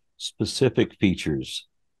other specific features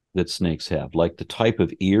that snakes have, like the type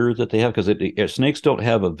of ear that they have, because snakes don't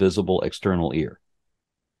have a visible external ear.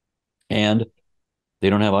 And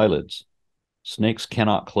they don't have eyelids. Snakes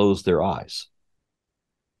cannot close their eyes.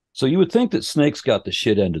 So you would think that snakes got the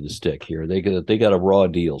shit end of the stick here. They got a raw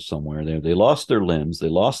deal somewhere. They lost their limbs. They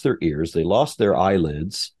lost their ears. They lost their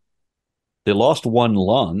eyelids. They lost one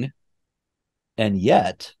lung. And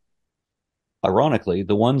yet, ironically,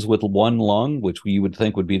 the ones with one lung, which you would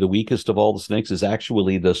think would be the weakest of all the snakes, is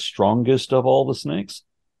actually the strongest of all the snakes.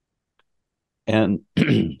 And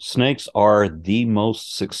snakes are the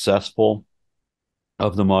most successful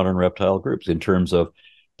of the modern reptile groups in terms of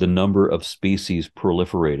the number of species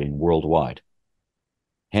proliferating worldwide.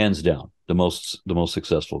 Hands down, the most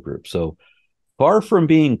successful group. So far from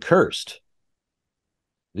being cursed,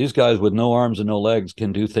 these guys with no arms and no legs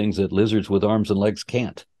can do things that lizards with arms and legs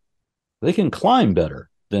can't. They can climb better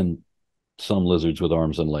than some lizards with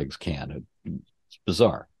arms and legs can. It's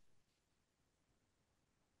bizarre.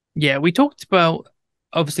 Yeah, we talked about,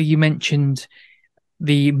 obviously you mentioned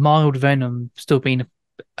the mild venom still being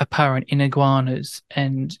apparent in iguanas,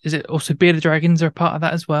 and is it also bearded dragons are a part of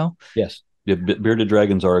that as well? Yes, bearded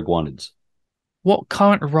dragons are iguanids. What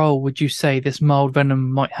current role would you say this mild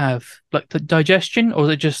venom might have? Like the digestion, or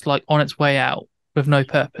is it just like on its way out with no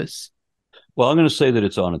purpose? Well, I'm going to say that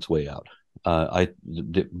it's on its way out.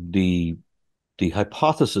 The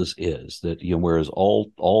hypothesis is that, whereas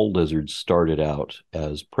all lizards started out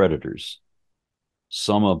as predators,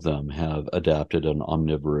 some of them have adapted an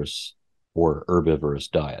omnivorous or herbivorous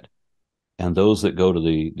diet. And those that go to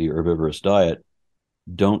the herbivorous diet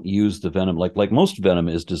don't use the venom. Like most venom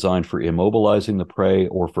is designed for immobilizing the prey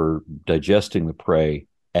or for digesting the prey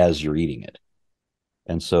as you're eating it.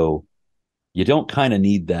 And so you don't kind of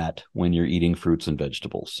need that when you're eating fruits and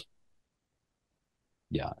vegetables.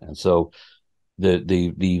 Yeah. And so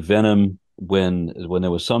the venom, when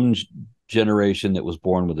there was some generation that was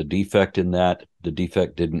born with a defect in that, the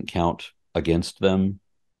defect didn't count against them.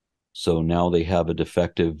 So now they have a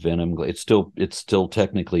defective venom. It's still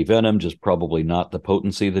technically venom, just probably not the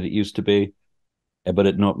potency that it used to be.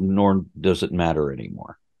 But nor does it matter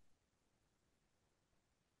anymore.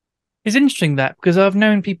 It's interesting that, because I've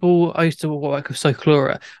known people, I used to work with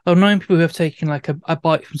Cyclura. I've known people who have taken like a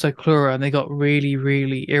bite from Cyclura and they got really,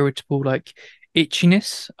 really irritable, like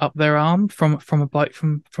itchiness up their arm from a bite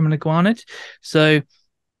from an iguanid. So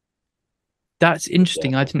that's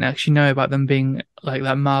interesting. I didn't actually know about them being like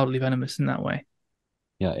that mildly venomous in that way.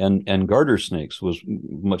 Yeah, and garter snakes was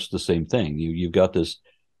much the same thing. You've got this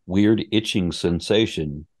weird itching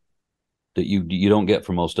sensation that you don't get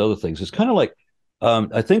from most other things. It's kind of like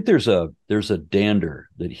I think there's a dander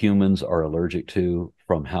that humans are allergic to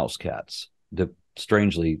from house cats. That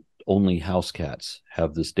strangely only house cats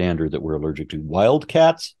have this dander that we're allergic to. Wild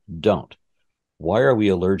cats don't. Why are we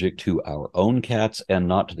allergic to our own cats and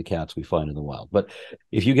not to the cats we find in the wild? But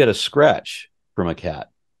if you get a scratch from a cat,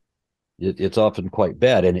 it's often quite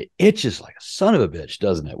bad, and it itches like a son of a bitch,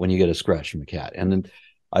 doesn't it, when you get a scratch from a cat? And then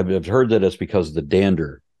I've heard that it's because of the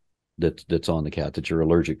dander that's on the cat that you're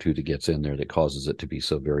allergic to that gets in there that causes it to be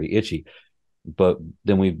so very itchy. But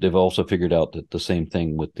then they've also figured out that the same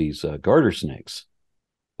thing with these garter snakes.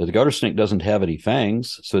 But the garter snake doesn't have any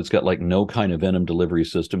fangs, so it's got like no kind of venom delivery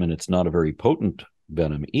system, and it's not a very potent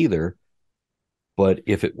venom either. But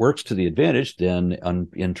if it works to the advantage, then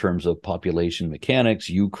in terms of population mechanics,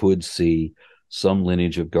 you could see some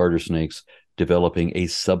lineage of garter snakes developing a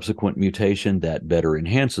subsequent mutation that better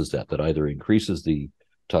enhances that either increases the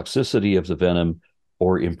toxicity of the venom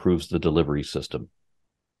or improves the delivery system.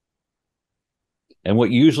 And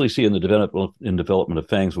what you usually see in the development of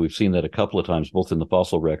fangs, we've seen that a couple of times, both in the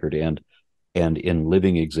fossil record and in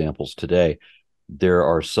living examples today. There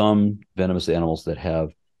are some venomous animals that have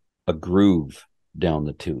a groove down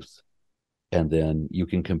the tooth. And then you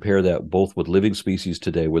can compare that both with living species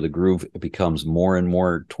today, where the groove becomes more and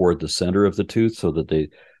more toward the center of the tooth, so that the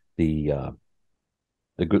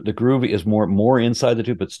groove is more inside the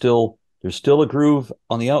tooth, but there's still a groove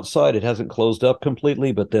on the outside. It hasn't closed up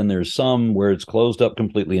completely, but then there's some where it's closed up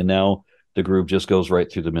completely, and now the groove just goes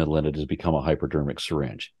right through the middle, and it has become a hypodermic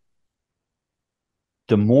syringe.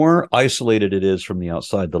 The more isolated it is from the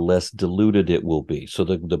outside, the less diluted it will be. So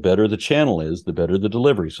the better the channel is, the better the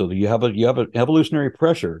delivery. So you have an evolutionary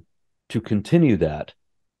pressure to continue that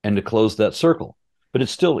and to close that circle. But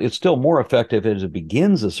it's still more effective as it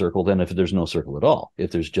begins a circle than if there's no circle at all,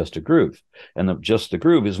 if there's just a groove. And just the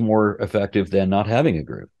groove is more effective than not having a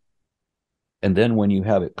groove. And then when you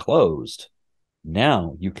have it closed,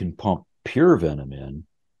 now you can pump pure venom in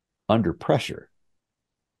under pressure.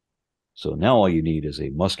 So now all you need is a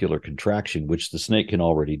muscular contraction, which the snake can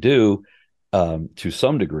already do to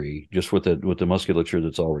some degree, just with the musculature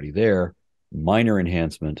that's already there, minor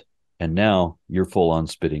enhancement, and now you're full on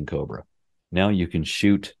spitting cobra. Now you can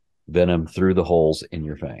shoot venom through the holes in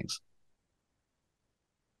your fangs.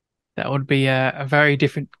 That would be a very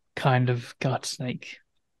different kind of garter snake.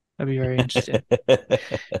 That'd be very interesting.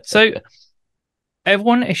 So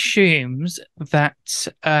everyone assumes that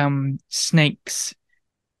snakes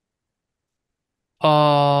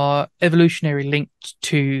are evolutionary linked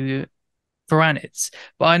to varanids,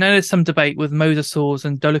 but I know there's some debate with mosasuars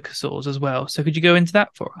and dolichosaurs as well. So could you go into that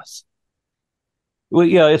for us? Well,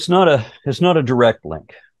 yeah, it's not a direct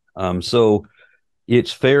link. So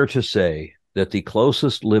it's fair to say that the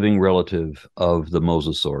closest living relative of the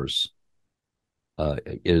mosasuars well,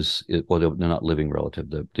 they're not living relative.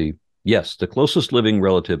 The closest living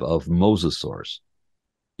relative of mosasaurs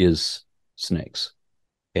is snakes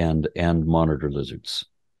and monitor lizards.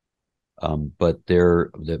 But there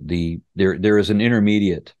is an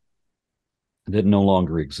intermediate that no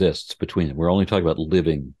longer exists between them. We're only talking about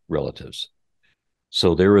living relatives.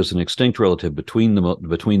 So there is an extinct relative between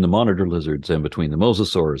the monitor lizards and between the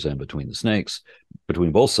mosasaurs and between the snakes,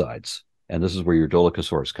 between both sides. And this is where your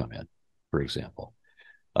dolichosaurs come in, for example.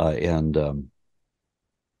 The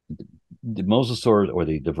mosasaurs, or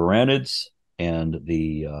the varanids, and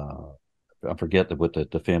I forget what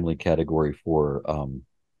the family category for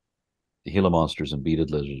the Gila monsters and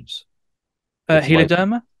beaded lizards.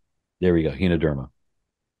 Heloderma? There we go, Henoderma.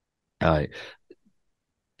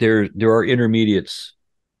 There are intermediates,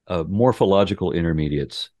 morphological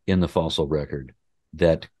intermediates in the fossil record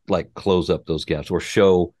that like close up those gaps or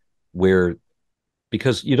show where,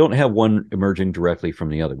 because you don't have one emerging directly from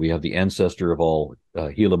the other. We have the ancestor of all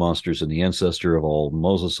Gila monsters and the ancestor of all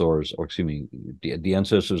mosasaurs, or excuse me, the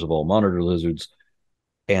ancestors of all monitor lizards.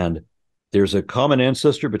 And there's a common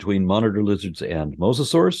ancestor between monitor lizards and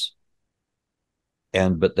mosasaurs.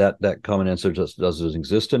 But that common ancestor doesn't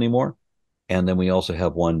exist anymore. And then we also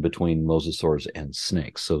have one between mosasaurs and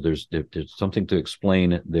snakes. So there's something to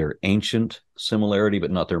explain their ancient similarity,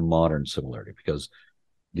 but not their modern similarity, because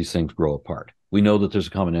these things grow apart. We know that there's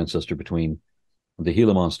a common ancestor between the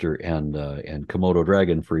Gila monster and Komodo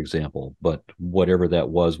dragon, for example. But whatever that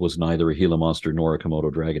was neither a Gila monster nor a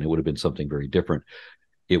Komodo dragon. It would have been something very different.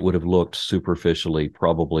 It would have looked superficially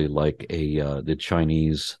probably like the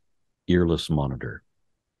Chinese earless monitor.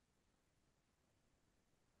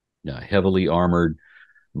 Heavily armored,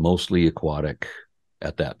 mostly aquatic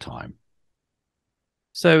at that time.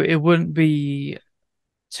 So it wouldn't be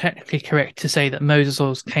technically correct to say that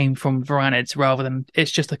mosasaurs came from varanids rather than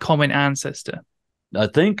it's just a common ancestor. I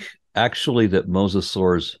think actually that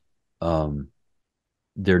mosasaurs,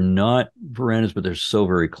 they're not varanids, but they're so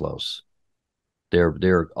very close.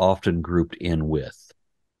 They're often grouped in with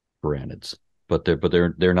varanids, but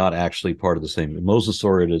they're not actually part of the same.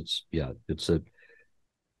 Mosasaur,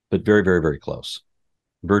 but very, very, very close,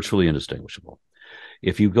 virtually indistinguishable.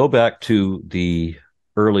 If you go back to the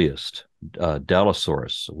earliest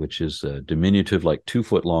Dallosaurus, which is a diminutive, like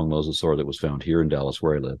 2-foot long mosasaur that was found here in Dallas,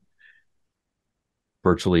 where I live,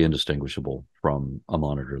 virtually indistinguishable from a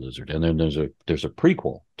monitor lizard. And then there's a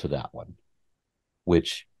prequel to that one,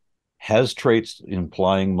 which has traits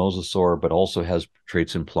implying mosasaur, but also has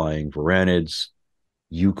traits implying varanids.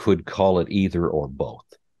 You could call it either or both.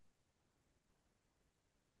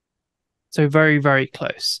 So very, very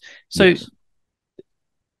close. So Yes.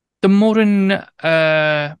 the modern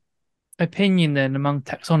opinion then among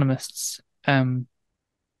taxonomists,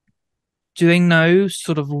 do they know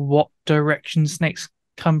sort of what direction snakes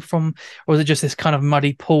come from, or is it just this kind of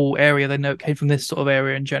muddy pool area they know it came from this sort of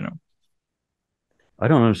area in general? I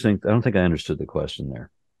don't understand. I don't think I understood the question there.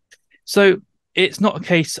 So it's not a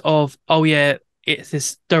case of, oh yeah, it's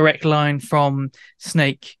this direct line from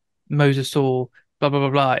snake, mosasaur, blah blah blah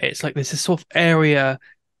blah. It's like this sort of area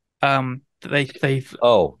that they've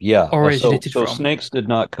Oh, yeah. So originated so from. snakes did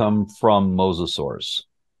not come from mosasaurs.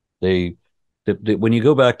 They, when you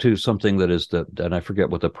go back to something that is the, and I forget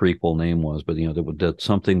what the prequel name was, but that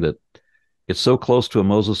something that it's so close to a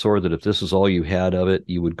mosasaur that if this is all you had of it,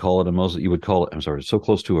 you would call it a mosa. You would call it. I'm sorry, it's so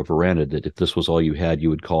close to a varanid that if this was all you had, you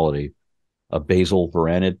would call it a basal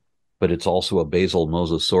varanid. But it's also a basal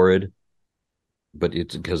mosasaurid. But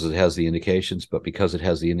it's because it has the indications. But because it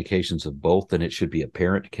has the indications of both, then it should be a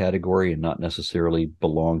parent category and not necessarily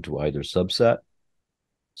belong to either subset.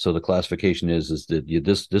 So the classification is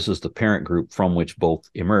that this is the parent group from which both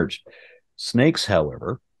emerged. Snakes,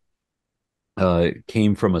 however,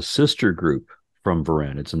 came from a sister group from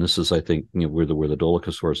varanids, and this is, I think, where the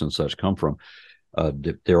dolichosaurs and such come from.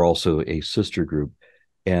 They're also a sister group,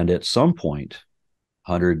 and at some point,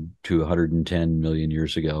 100 to 110 million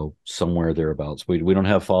years ago, somewhere thereabouts. We don't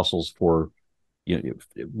have fossils for,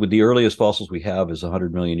 with the earliest fossils we have is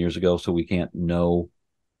 100 million years ago, so we can't know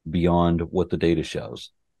beyond what the data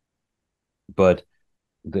shows. But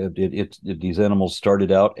these animals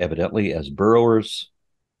started out evidently as burrowers,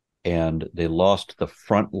 and they lost the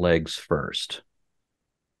front legs first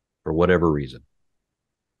for whatever reason,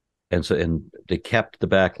 and they kept the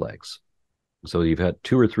back legs. So you've had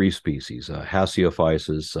two or three species,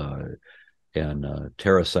 Hasiophysis and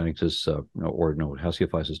Terrasanctus, or no,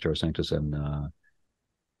 Hasiophysis, Terrasanctus, and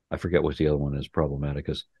I forget what the other one is,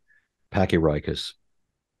 Problematicus, Pachyrhicus.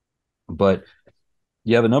 But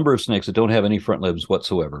you have a number of snakes that don't have any front legs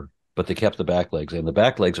whatsoever, but they kept the back legs, and the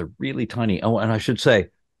back legs are really tiny. Oh, and I should say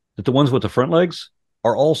that the ones with the front legs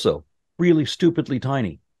are also really stupidly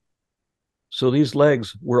tiny. So these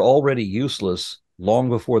legs were already useless long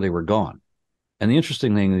before they were gone. And the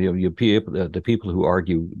interesting thing, the people who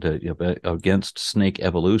argue against snake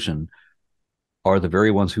evolution are the very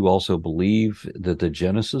ones who also believe that the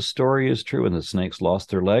Genesis story is true and that snakes lost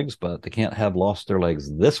their legs, but they can't have lost their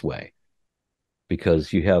legs this way,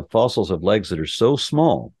 because you have fossils of legs that are so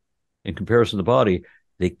small in comparison to the body,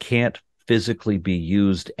 they can't physically be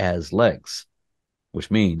used as legs, which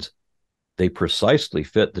means they precisely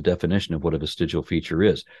fit the definition of what a vestigial feature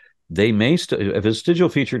is. They may a vestigial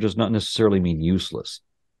feature does not necessarily mean useless,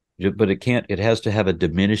 but it has to have a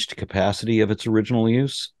diminished capacity of its original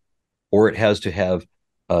use, or it has to have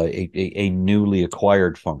a newly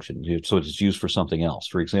acquired function, so it's used for something else.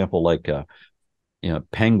 For example, like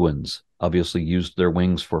penguins obviously used their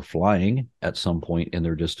wings for flying at some point in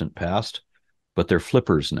their distant past, but they're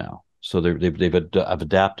flippers now. So they've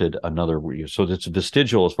adapted another, so it's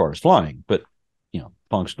vestigial as far as flying, but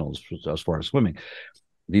functional as far as swimming.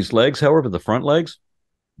 These legs, however, the front legs,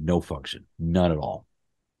 no function, none at all.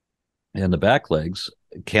 And the back legs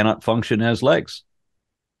cannot function as legs.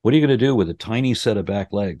 What are you going to do with a tiny set of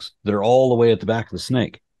back legs that are all the way at the back of the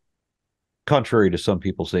snake? Contrary to some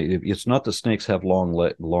people say, it's not that snakes have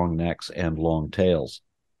long necks and long tails.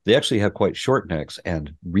 They actually have quite short necks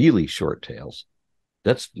and really short tails.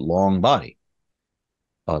 That's long body,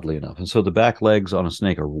 oddly enough. And so the back legs on a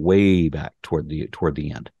snake are way back toward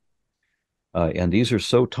the end. And these are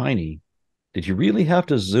so tiny that you really have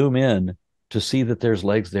to zoom in to see that there's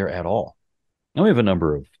legs there at all. And we have a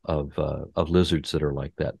number of lizards that are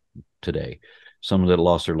like that today. Some that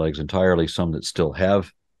lost their legs entirely, some that still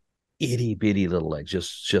have itty bitty little legs,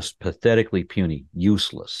 just pathetically puny,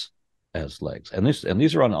 useless as legs. And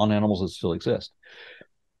these are on animals that still exist.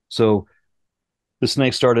 So the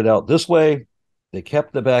snake started out this way. They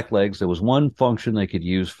kept the back legs. There was one function they could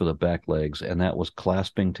use for the back legs, and that was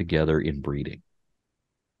clasping together in breeding,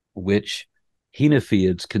 which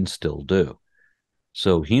henopheids can still do.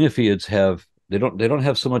 So henopheids they don't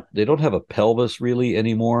have so much, they don't have a pelvis really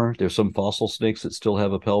anymore. There's some fossil snakes that still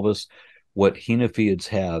have a pelvis. What henopheids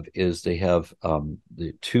have is they have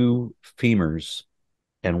the two femurs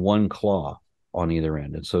and one claw on either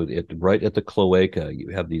end. And so right at the cloaca, you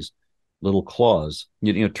have these little claws.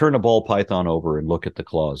 Turn a ball python over and look at the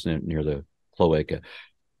claws near the cloaca.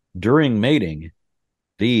 During mating,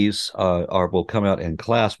 these will come out and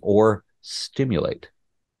clasp or stimulate.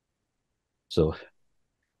 So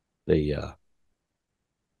they,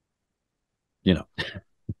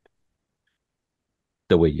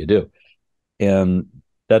 the way you do. And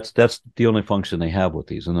That's the only function they have with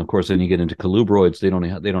these. And of course, then you get into colubroids.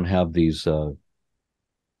 They don't have these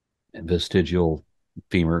vestigial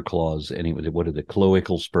femur claws. Anyway, what are the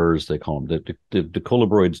cloacal spurs they call them? The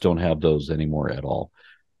colubroids don't have those anymore at all.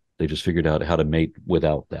 They just figured out how to mate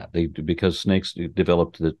without that. Because snakes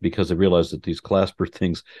developed that because they realized that these clasper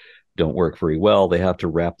things don't work very well. They have to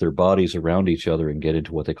wrap their bodies around each other and get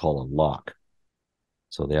into what they call a lock.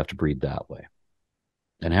 So they have to breed that way.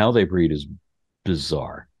 And how they breed is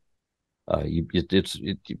bizarre.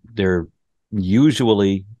 They're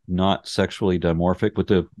usually not sexually dimorphic. With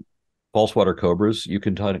the false water cobras, you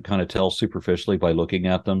can kind of tell superficially by looking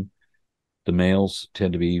at them. The males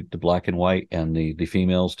tend to be the black and white, and the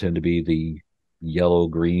females tend to be the yellow,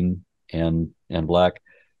 green, and black.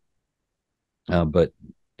 But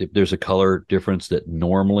if there's a color difference that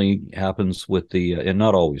normally happens with the, and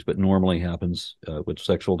not always, but normally happens with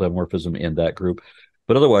sexual dimorphism in that group.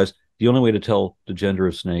 But otherwise, the only way to tell the gender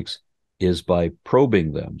of snakes is by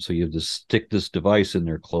probing them. So you have to stick this device in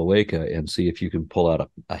their cloaca and see if you can pull out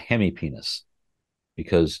a hemipenis,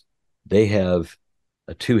 because they have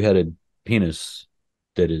a two-headed penis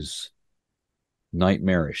that is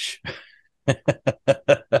nightmarish.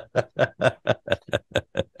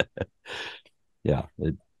 Yeah,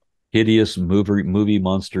 hideous movie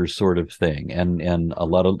monster sort of thing, and a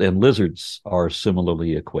lot of lizards are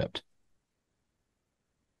similarly equipped,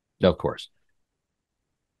 of course.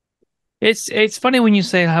 It's funny when you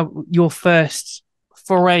say how your first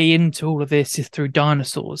foray into all of this is through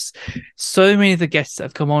dinosaurs. So many of the guests that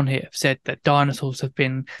have come on here have said that dinosaurs have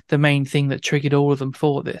been the main thing that triggered all of them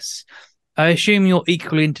for this. I assume you're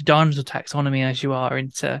equally into dinosaur taxonomy as you are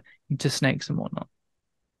into snakes and whatnot.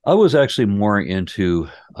 I was actually more into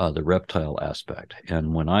the reptile aspect.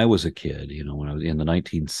 And when I was a kid, when I was in the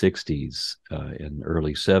 1960s and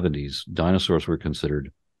early 70s, dinosaurs were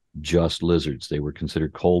considered just lizards. They were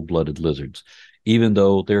considered cold-blooded lizards, even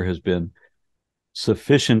though there has been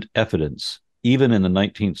sufficient evidence, even in the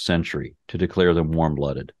 19th century, to declare them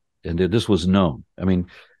warm-blooded. And this was known. I mean,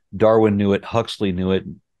 Darwin knew it, Huxley knew it,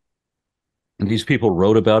 and these people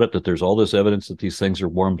wrote about it, that there's all this evidence that these things are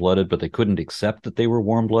warm-blooded, but they couldn't accept that they were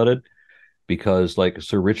warm-blooded because, like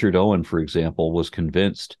Sir Richard Owen, for example, was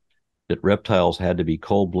convinced that reptiles had to be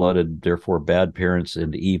cold-blooded, therefore bad parents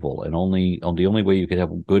and evil. And the only way you could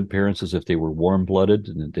have good parents is if they were warm-blooded.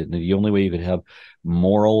 And the only way you could have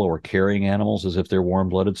moral or caring animals is if they're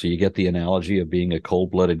warm-blooded. So you get the analogy of being a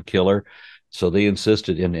cold-blooded killer. So they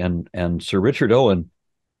insisted, and Sir Richard Owen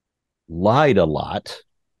lied a lot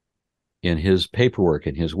in his paperwork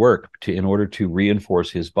and his work in order to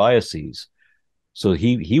reinforce his biases. So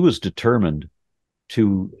he was determined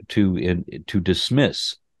to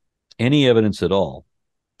dismiss any evidence at all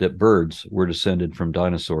that birds were descended from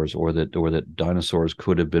dinosaurs, or that dinosaurs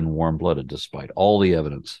could have been warm-blooded, despite all the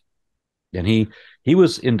evidence. And he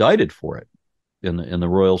was indicted for it in the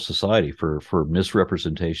Royal Society for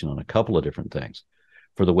misrepresentation on a couple of different things,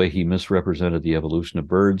 for the way he misrepresented the evolution of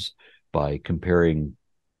birds by comparing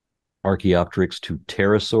Archaeopteryx to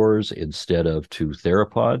pterosaurs instead of to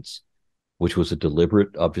theropods, which was a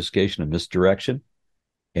deliberate obfuscation, a misdirection.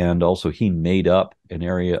 And also, he made up an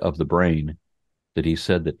area of the brain that he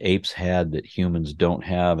said that apes had that humans don't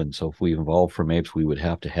have. And so if we evolved from apes, we would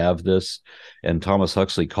have to have this. And Thomas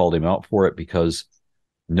Huxley called him out for it, because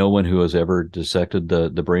no one who has ever dissected the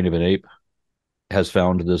brain of an ape has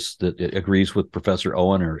found this, that it agrees with Professor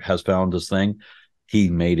Owen, or has found this thing. He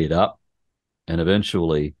made it up. And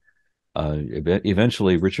eventually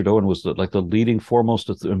Richard Owen was the leading, foremost,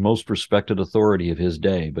 and most respected authority of his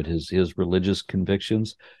day, but his religious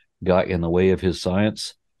convictions got in the way of his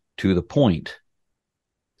science, to the point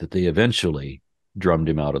that they eventually drummed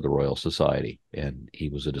him out of the Royal Society, and he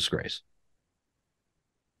was a disgrace.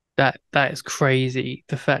 That is crazy.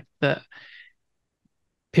 The fact that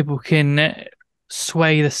people can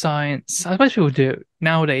sway the science. I suppose people do it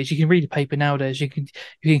nowadays. You can read a paper nowadays. You can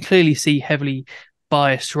clearly see heavily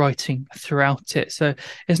biased writing throughout it. So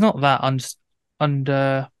it's not that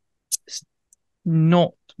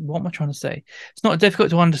not, what am I trying to say? It's not difficult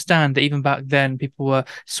to understand that even back then people were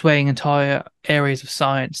swaying entire areas of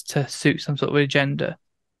science to suit some sort of agenda.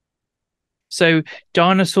 So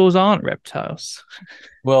dinosaurs aren't reptiles.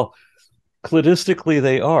 Well, cladistically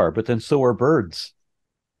they are, but then so are birds.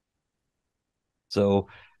 So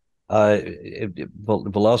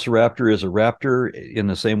Velociraptor is a raptor in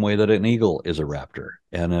the same way that an eagle is a raptor,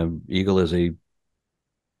 and an eagle is a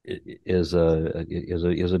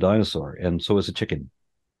dinosaur, and so is a chicken.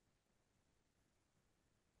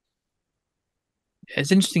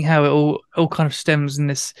 It's interesting how it all kind of stems in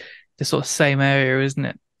this sort of same area, isn't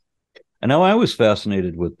it? And now I was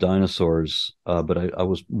fascinated with dinosaurs, but I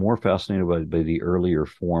was more fascinated by the earlier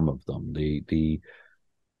form of them. The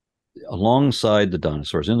alongside the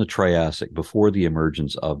dinosaurs in the Triassic, before the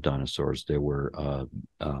emergence of dinosaurs, there were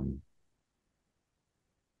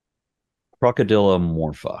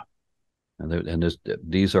Crocodilomorpha, and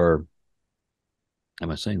these are. Am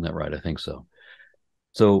I saying that right? I think so.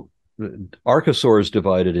 So archosaurs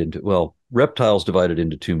divided into, well, reptiles divided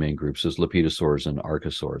into two main groups as lepidosaurs and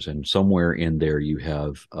archosaurs, and somewhere in there you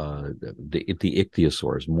have the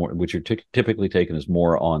ichthyosaurs, more, which are typically taken as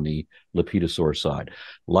more on the lepidosaur side.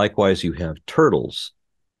 Likewise, you have turtles,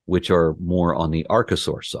 which are more on the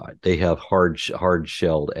archosaur side. They have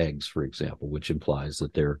hard-shelled eggs, for example, which implies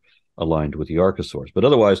that they're aligned with the archosaurs. But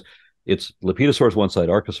otherwise, it's lepidosaurs one side,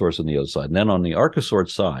 archosaurs on the other side. And then on the archosaur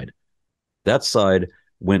side, that side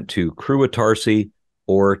went to Cruatarsi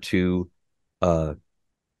or to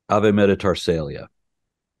Avemetatarsalia.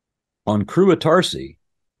 On Cruatarsi,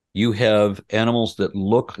 you have animals that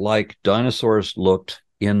look like dinosaurs looked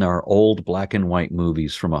in our old black and white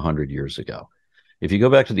movies from 100 years ago. If you go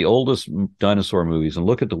back to the oldest dinosaur movies and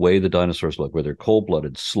look at the way the dinosaurs look, where they're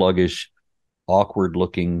cold-blooded, sluggish,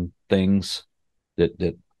 awkward-looking things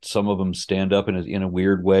that some of them stand up in a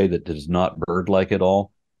weird way that is not bird-like at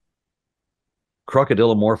all.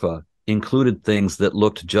 Crocodilomorpha included things that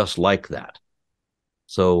looked just like that.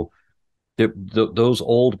 So those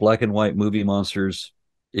old black and white movie monsters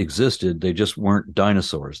existed. They just weren't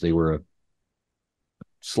dinosaurs. They were a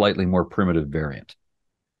slightly more primitive variant.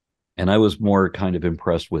 And I was more kind of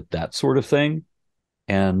impressed with that sort of thing.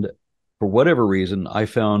 And for whatever reason, I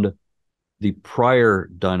found the prior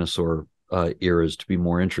dinosaur eras to be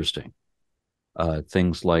more interesting.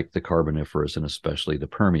 Things like the Carboniferous and especially the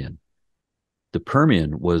Permian. The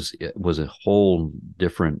Permian was a whole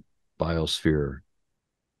different biosphere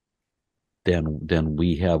than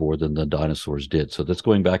we have or than the dinosaurs did. So that's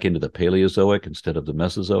going back into the Paleozoic instead of the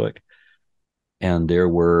Mesozoic. And there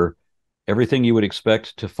were everything you would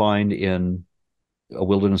expect to find in a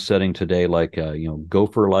wilderness setting today, like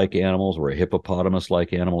gopher-like animals or a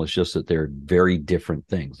hippopotamus-like animal. It's just that they're very different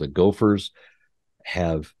things. The gophers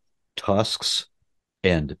have tusks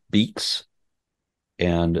and beaks,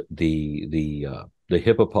 and the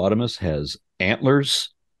hippopotamus has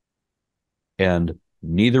antlers, and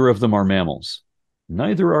neither of them are mammals.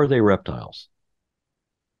 Neither are they reptiles.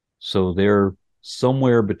 So they're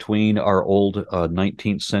somewhere between our old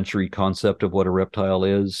 19th century concept of what a reptile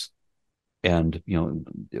is. And,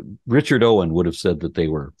 Richard Owen would have said that they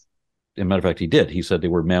were, as a matter of fact, he did. He said they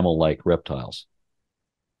were mammal-like reptiles.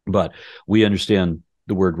 But we understand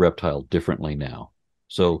the word reptile differently now.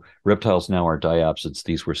 So reptiles now are diapsids.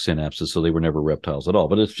 These were synapses, so they were never reptiles at all.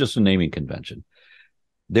 But it's just a naming convention.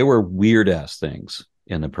 There were weird-ass things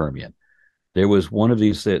in the Permian. There was one of the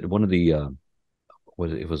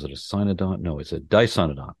was it a cynodont? No, it's a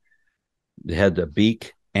dicynodont. It had a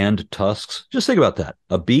beak and tusks. Just think about that.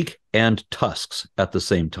 A beak and tusks at the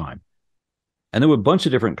same time. And there were a bunch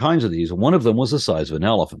of different kinds of these. One of them was the size of an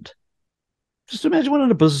elephant. Just imagine what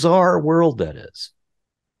a bizarre world that is.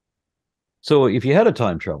 So if you had a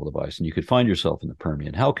time travel device and you could find yourself in the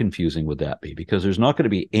Permian, how confusing would that be? Because there's not going to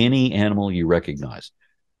be any animal you recognize.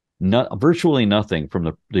 Virtually nothing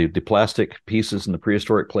from the plastic pieces in the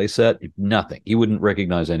prehistoric clay set. Nothing. You wouldn't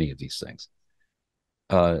recognize any of these things.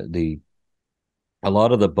 A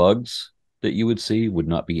lot of the bugs that you would see would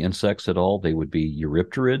not be insects at all. They would be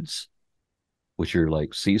eurypterids, which are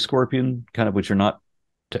like sea scorpion, kind of, which are not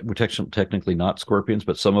technically not scorpions,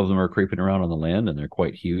 but some of them are creeping around on the land, and they're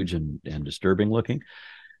quite huge and disturbing looking.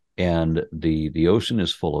 And the ocean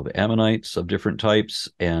is full of ammonites of different types,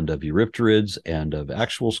 and of eurypterids, and of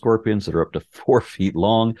actual scorpions that are up to 4 feet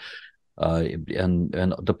long.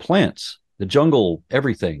 And the plants, the jungle,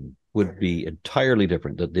 everything would be entirely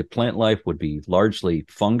different. The plant life would be largely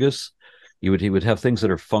fungus. He would have things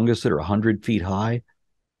that are fungus that are 100 feet high.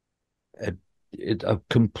 It's a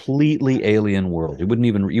completely alien world.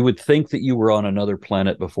 You would think that you were on another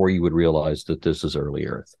planet before you would realize that this is early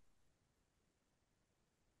Earth.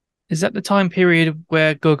 Is that the time period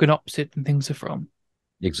where Gorgonopsid and things are from?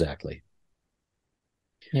 Exactly.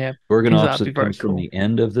 Yeah. Gorgonopsid comes from the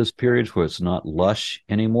end of this period where it's not lush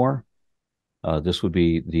anymore. This would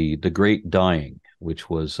be the Great Dying, which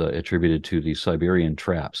was attributed to the Siberian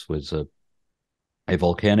traps, was a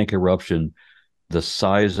volcanic eruption the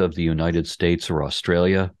size of the United States or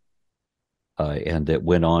Australia, and that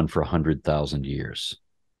went on for 100,000 years.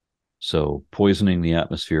 So poisoning the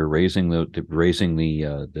atmosphere, raising the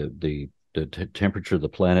temperature of the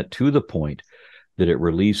planet to the point that it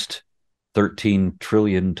released 13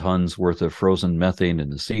 trillion tons worth of frozen methane in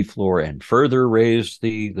the seafloor and further raised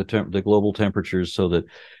the global temperatures so that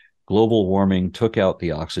global warming took out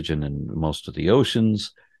the oxygen in most of the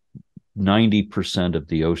oceans. 90% of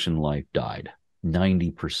the ocean life died.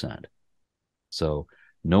 90%. So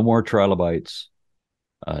no more trilobites.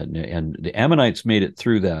 And the ammonites made it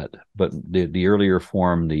through that, but the earlier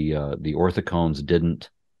form, the orthocones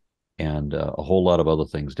didn't, and a whole lot of other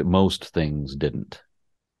things. Most things didn't.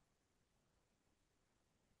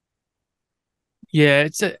 Yeah,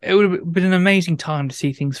 it would have been an amazing time to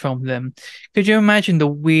see things from them. Could you imagine the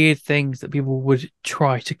weird things that people would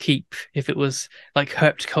try to keep if it was like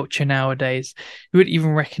herpetoculture nowadays? You wouldn't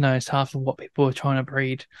even recognize half of what people were trying to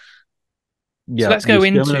breed. So Yeah, let's go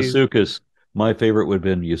into. Eustyminosuchus. My favorite would have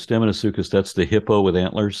been Eustyminosuchus. That's the hippo with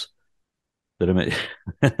antlers. That I mean,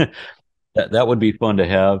 that would be fun to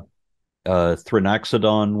have.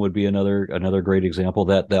 Thrinaxodon would be another great example.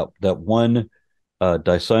 That one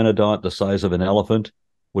dicynodont the size of an elephant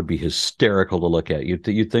would be hysterical to look at.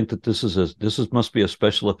 You'd think that this must be a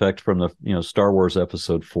special effect from the Star Wars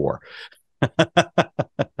Episode 4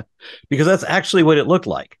 because that's actually what it looked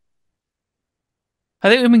like. I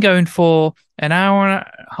think we've been going for an hour and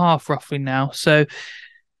a half roughly now. So,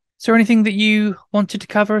 is there anything that you wanted to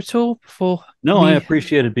cover at all before? No, I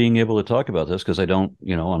appreciated being able to talk about this because I don't,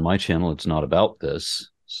 on my channel, it's not about this.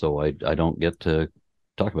 So I don't get to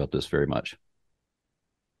talk about this very much.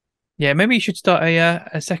 Yeah, maybe you should start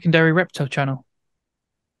a secondary reptile channel.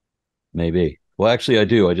 Maybe. Well, actually, I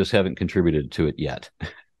do. I just haven't contributed to it yet.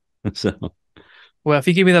 So, Well, if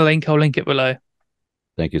you give me the link, I'll link it below.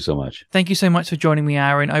 thank you so much. Thank you so much for joining me,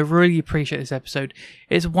 Aaron. I really appreciate this episode.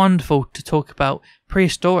 It's wonderful to talk about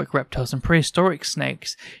prehistoric reptiles and prehistoric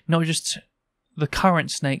snakes, not just the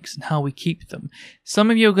current snakes and how we keep them.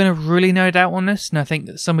 Some of you are going to really nerd out on this, and I think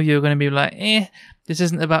that some of you are going to be like, this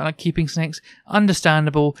isn't about like keeping snakes.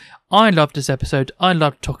 Understandable. I loved this episode. I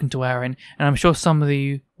loved talking to Aaron, and I'm sure some of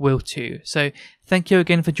you will too. So thank you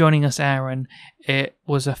again for joining us, Aaron. It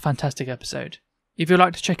was a fantastic episode. If you'd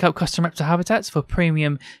like to check out custom reptile habitats for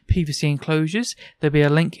premium PVC enclosures, there'll be a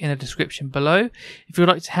link in the description below. If you'd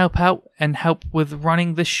like to help out and help with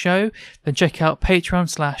running this show, then check out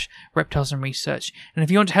Patreon/reptilesandresearch. And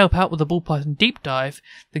if you want to help out with the ball python deep dive,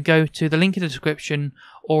 then go to the link in the description,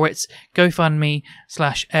 or it's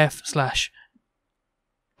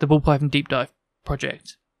GoFundMe/F/the ball python deep dive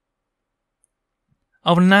project.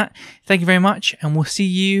 Other than that, thank you very much, and we'll see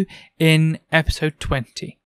you in episode 20.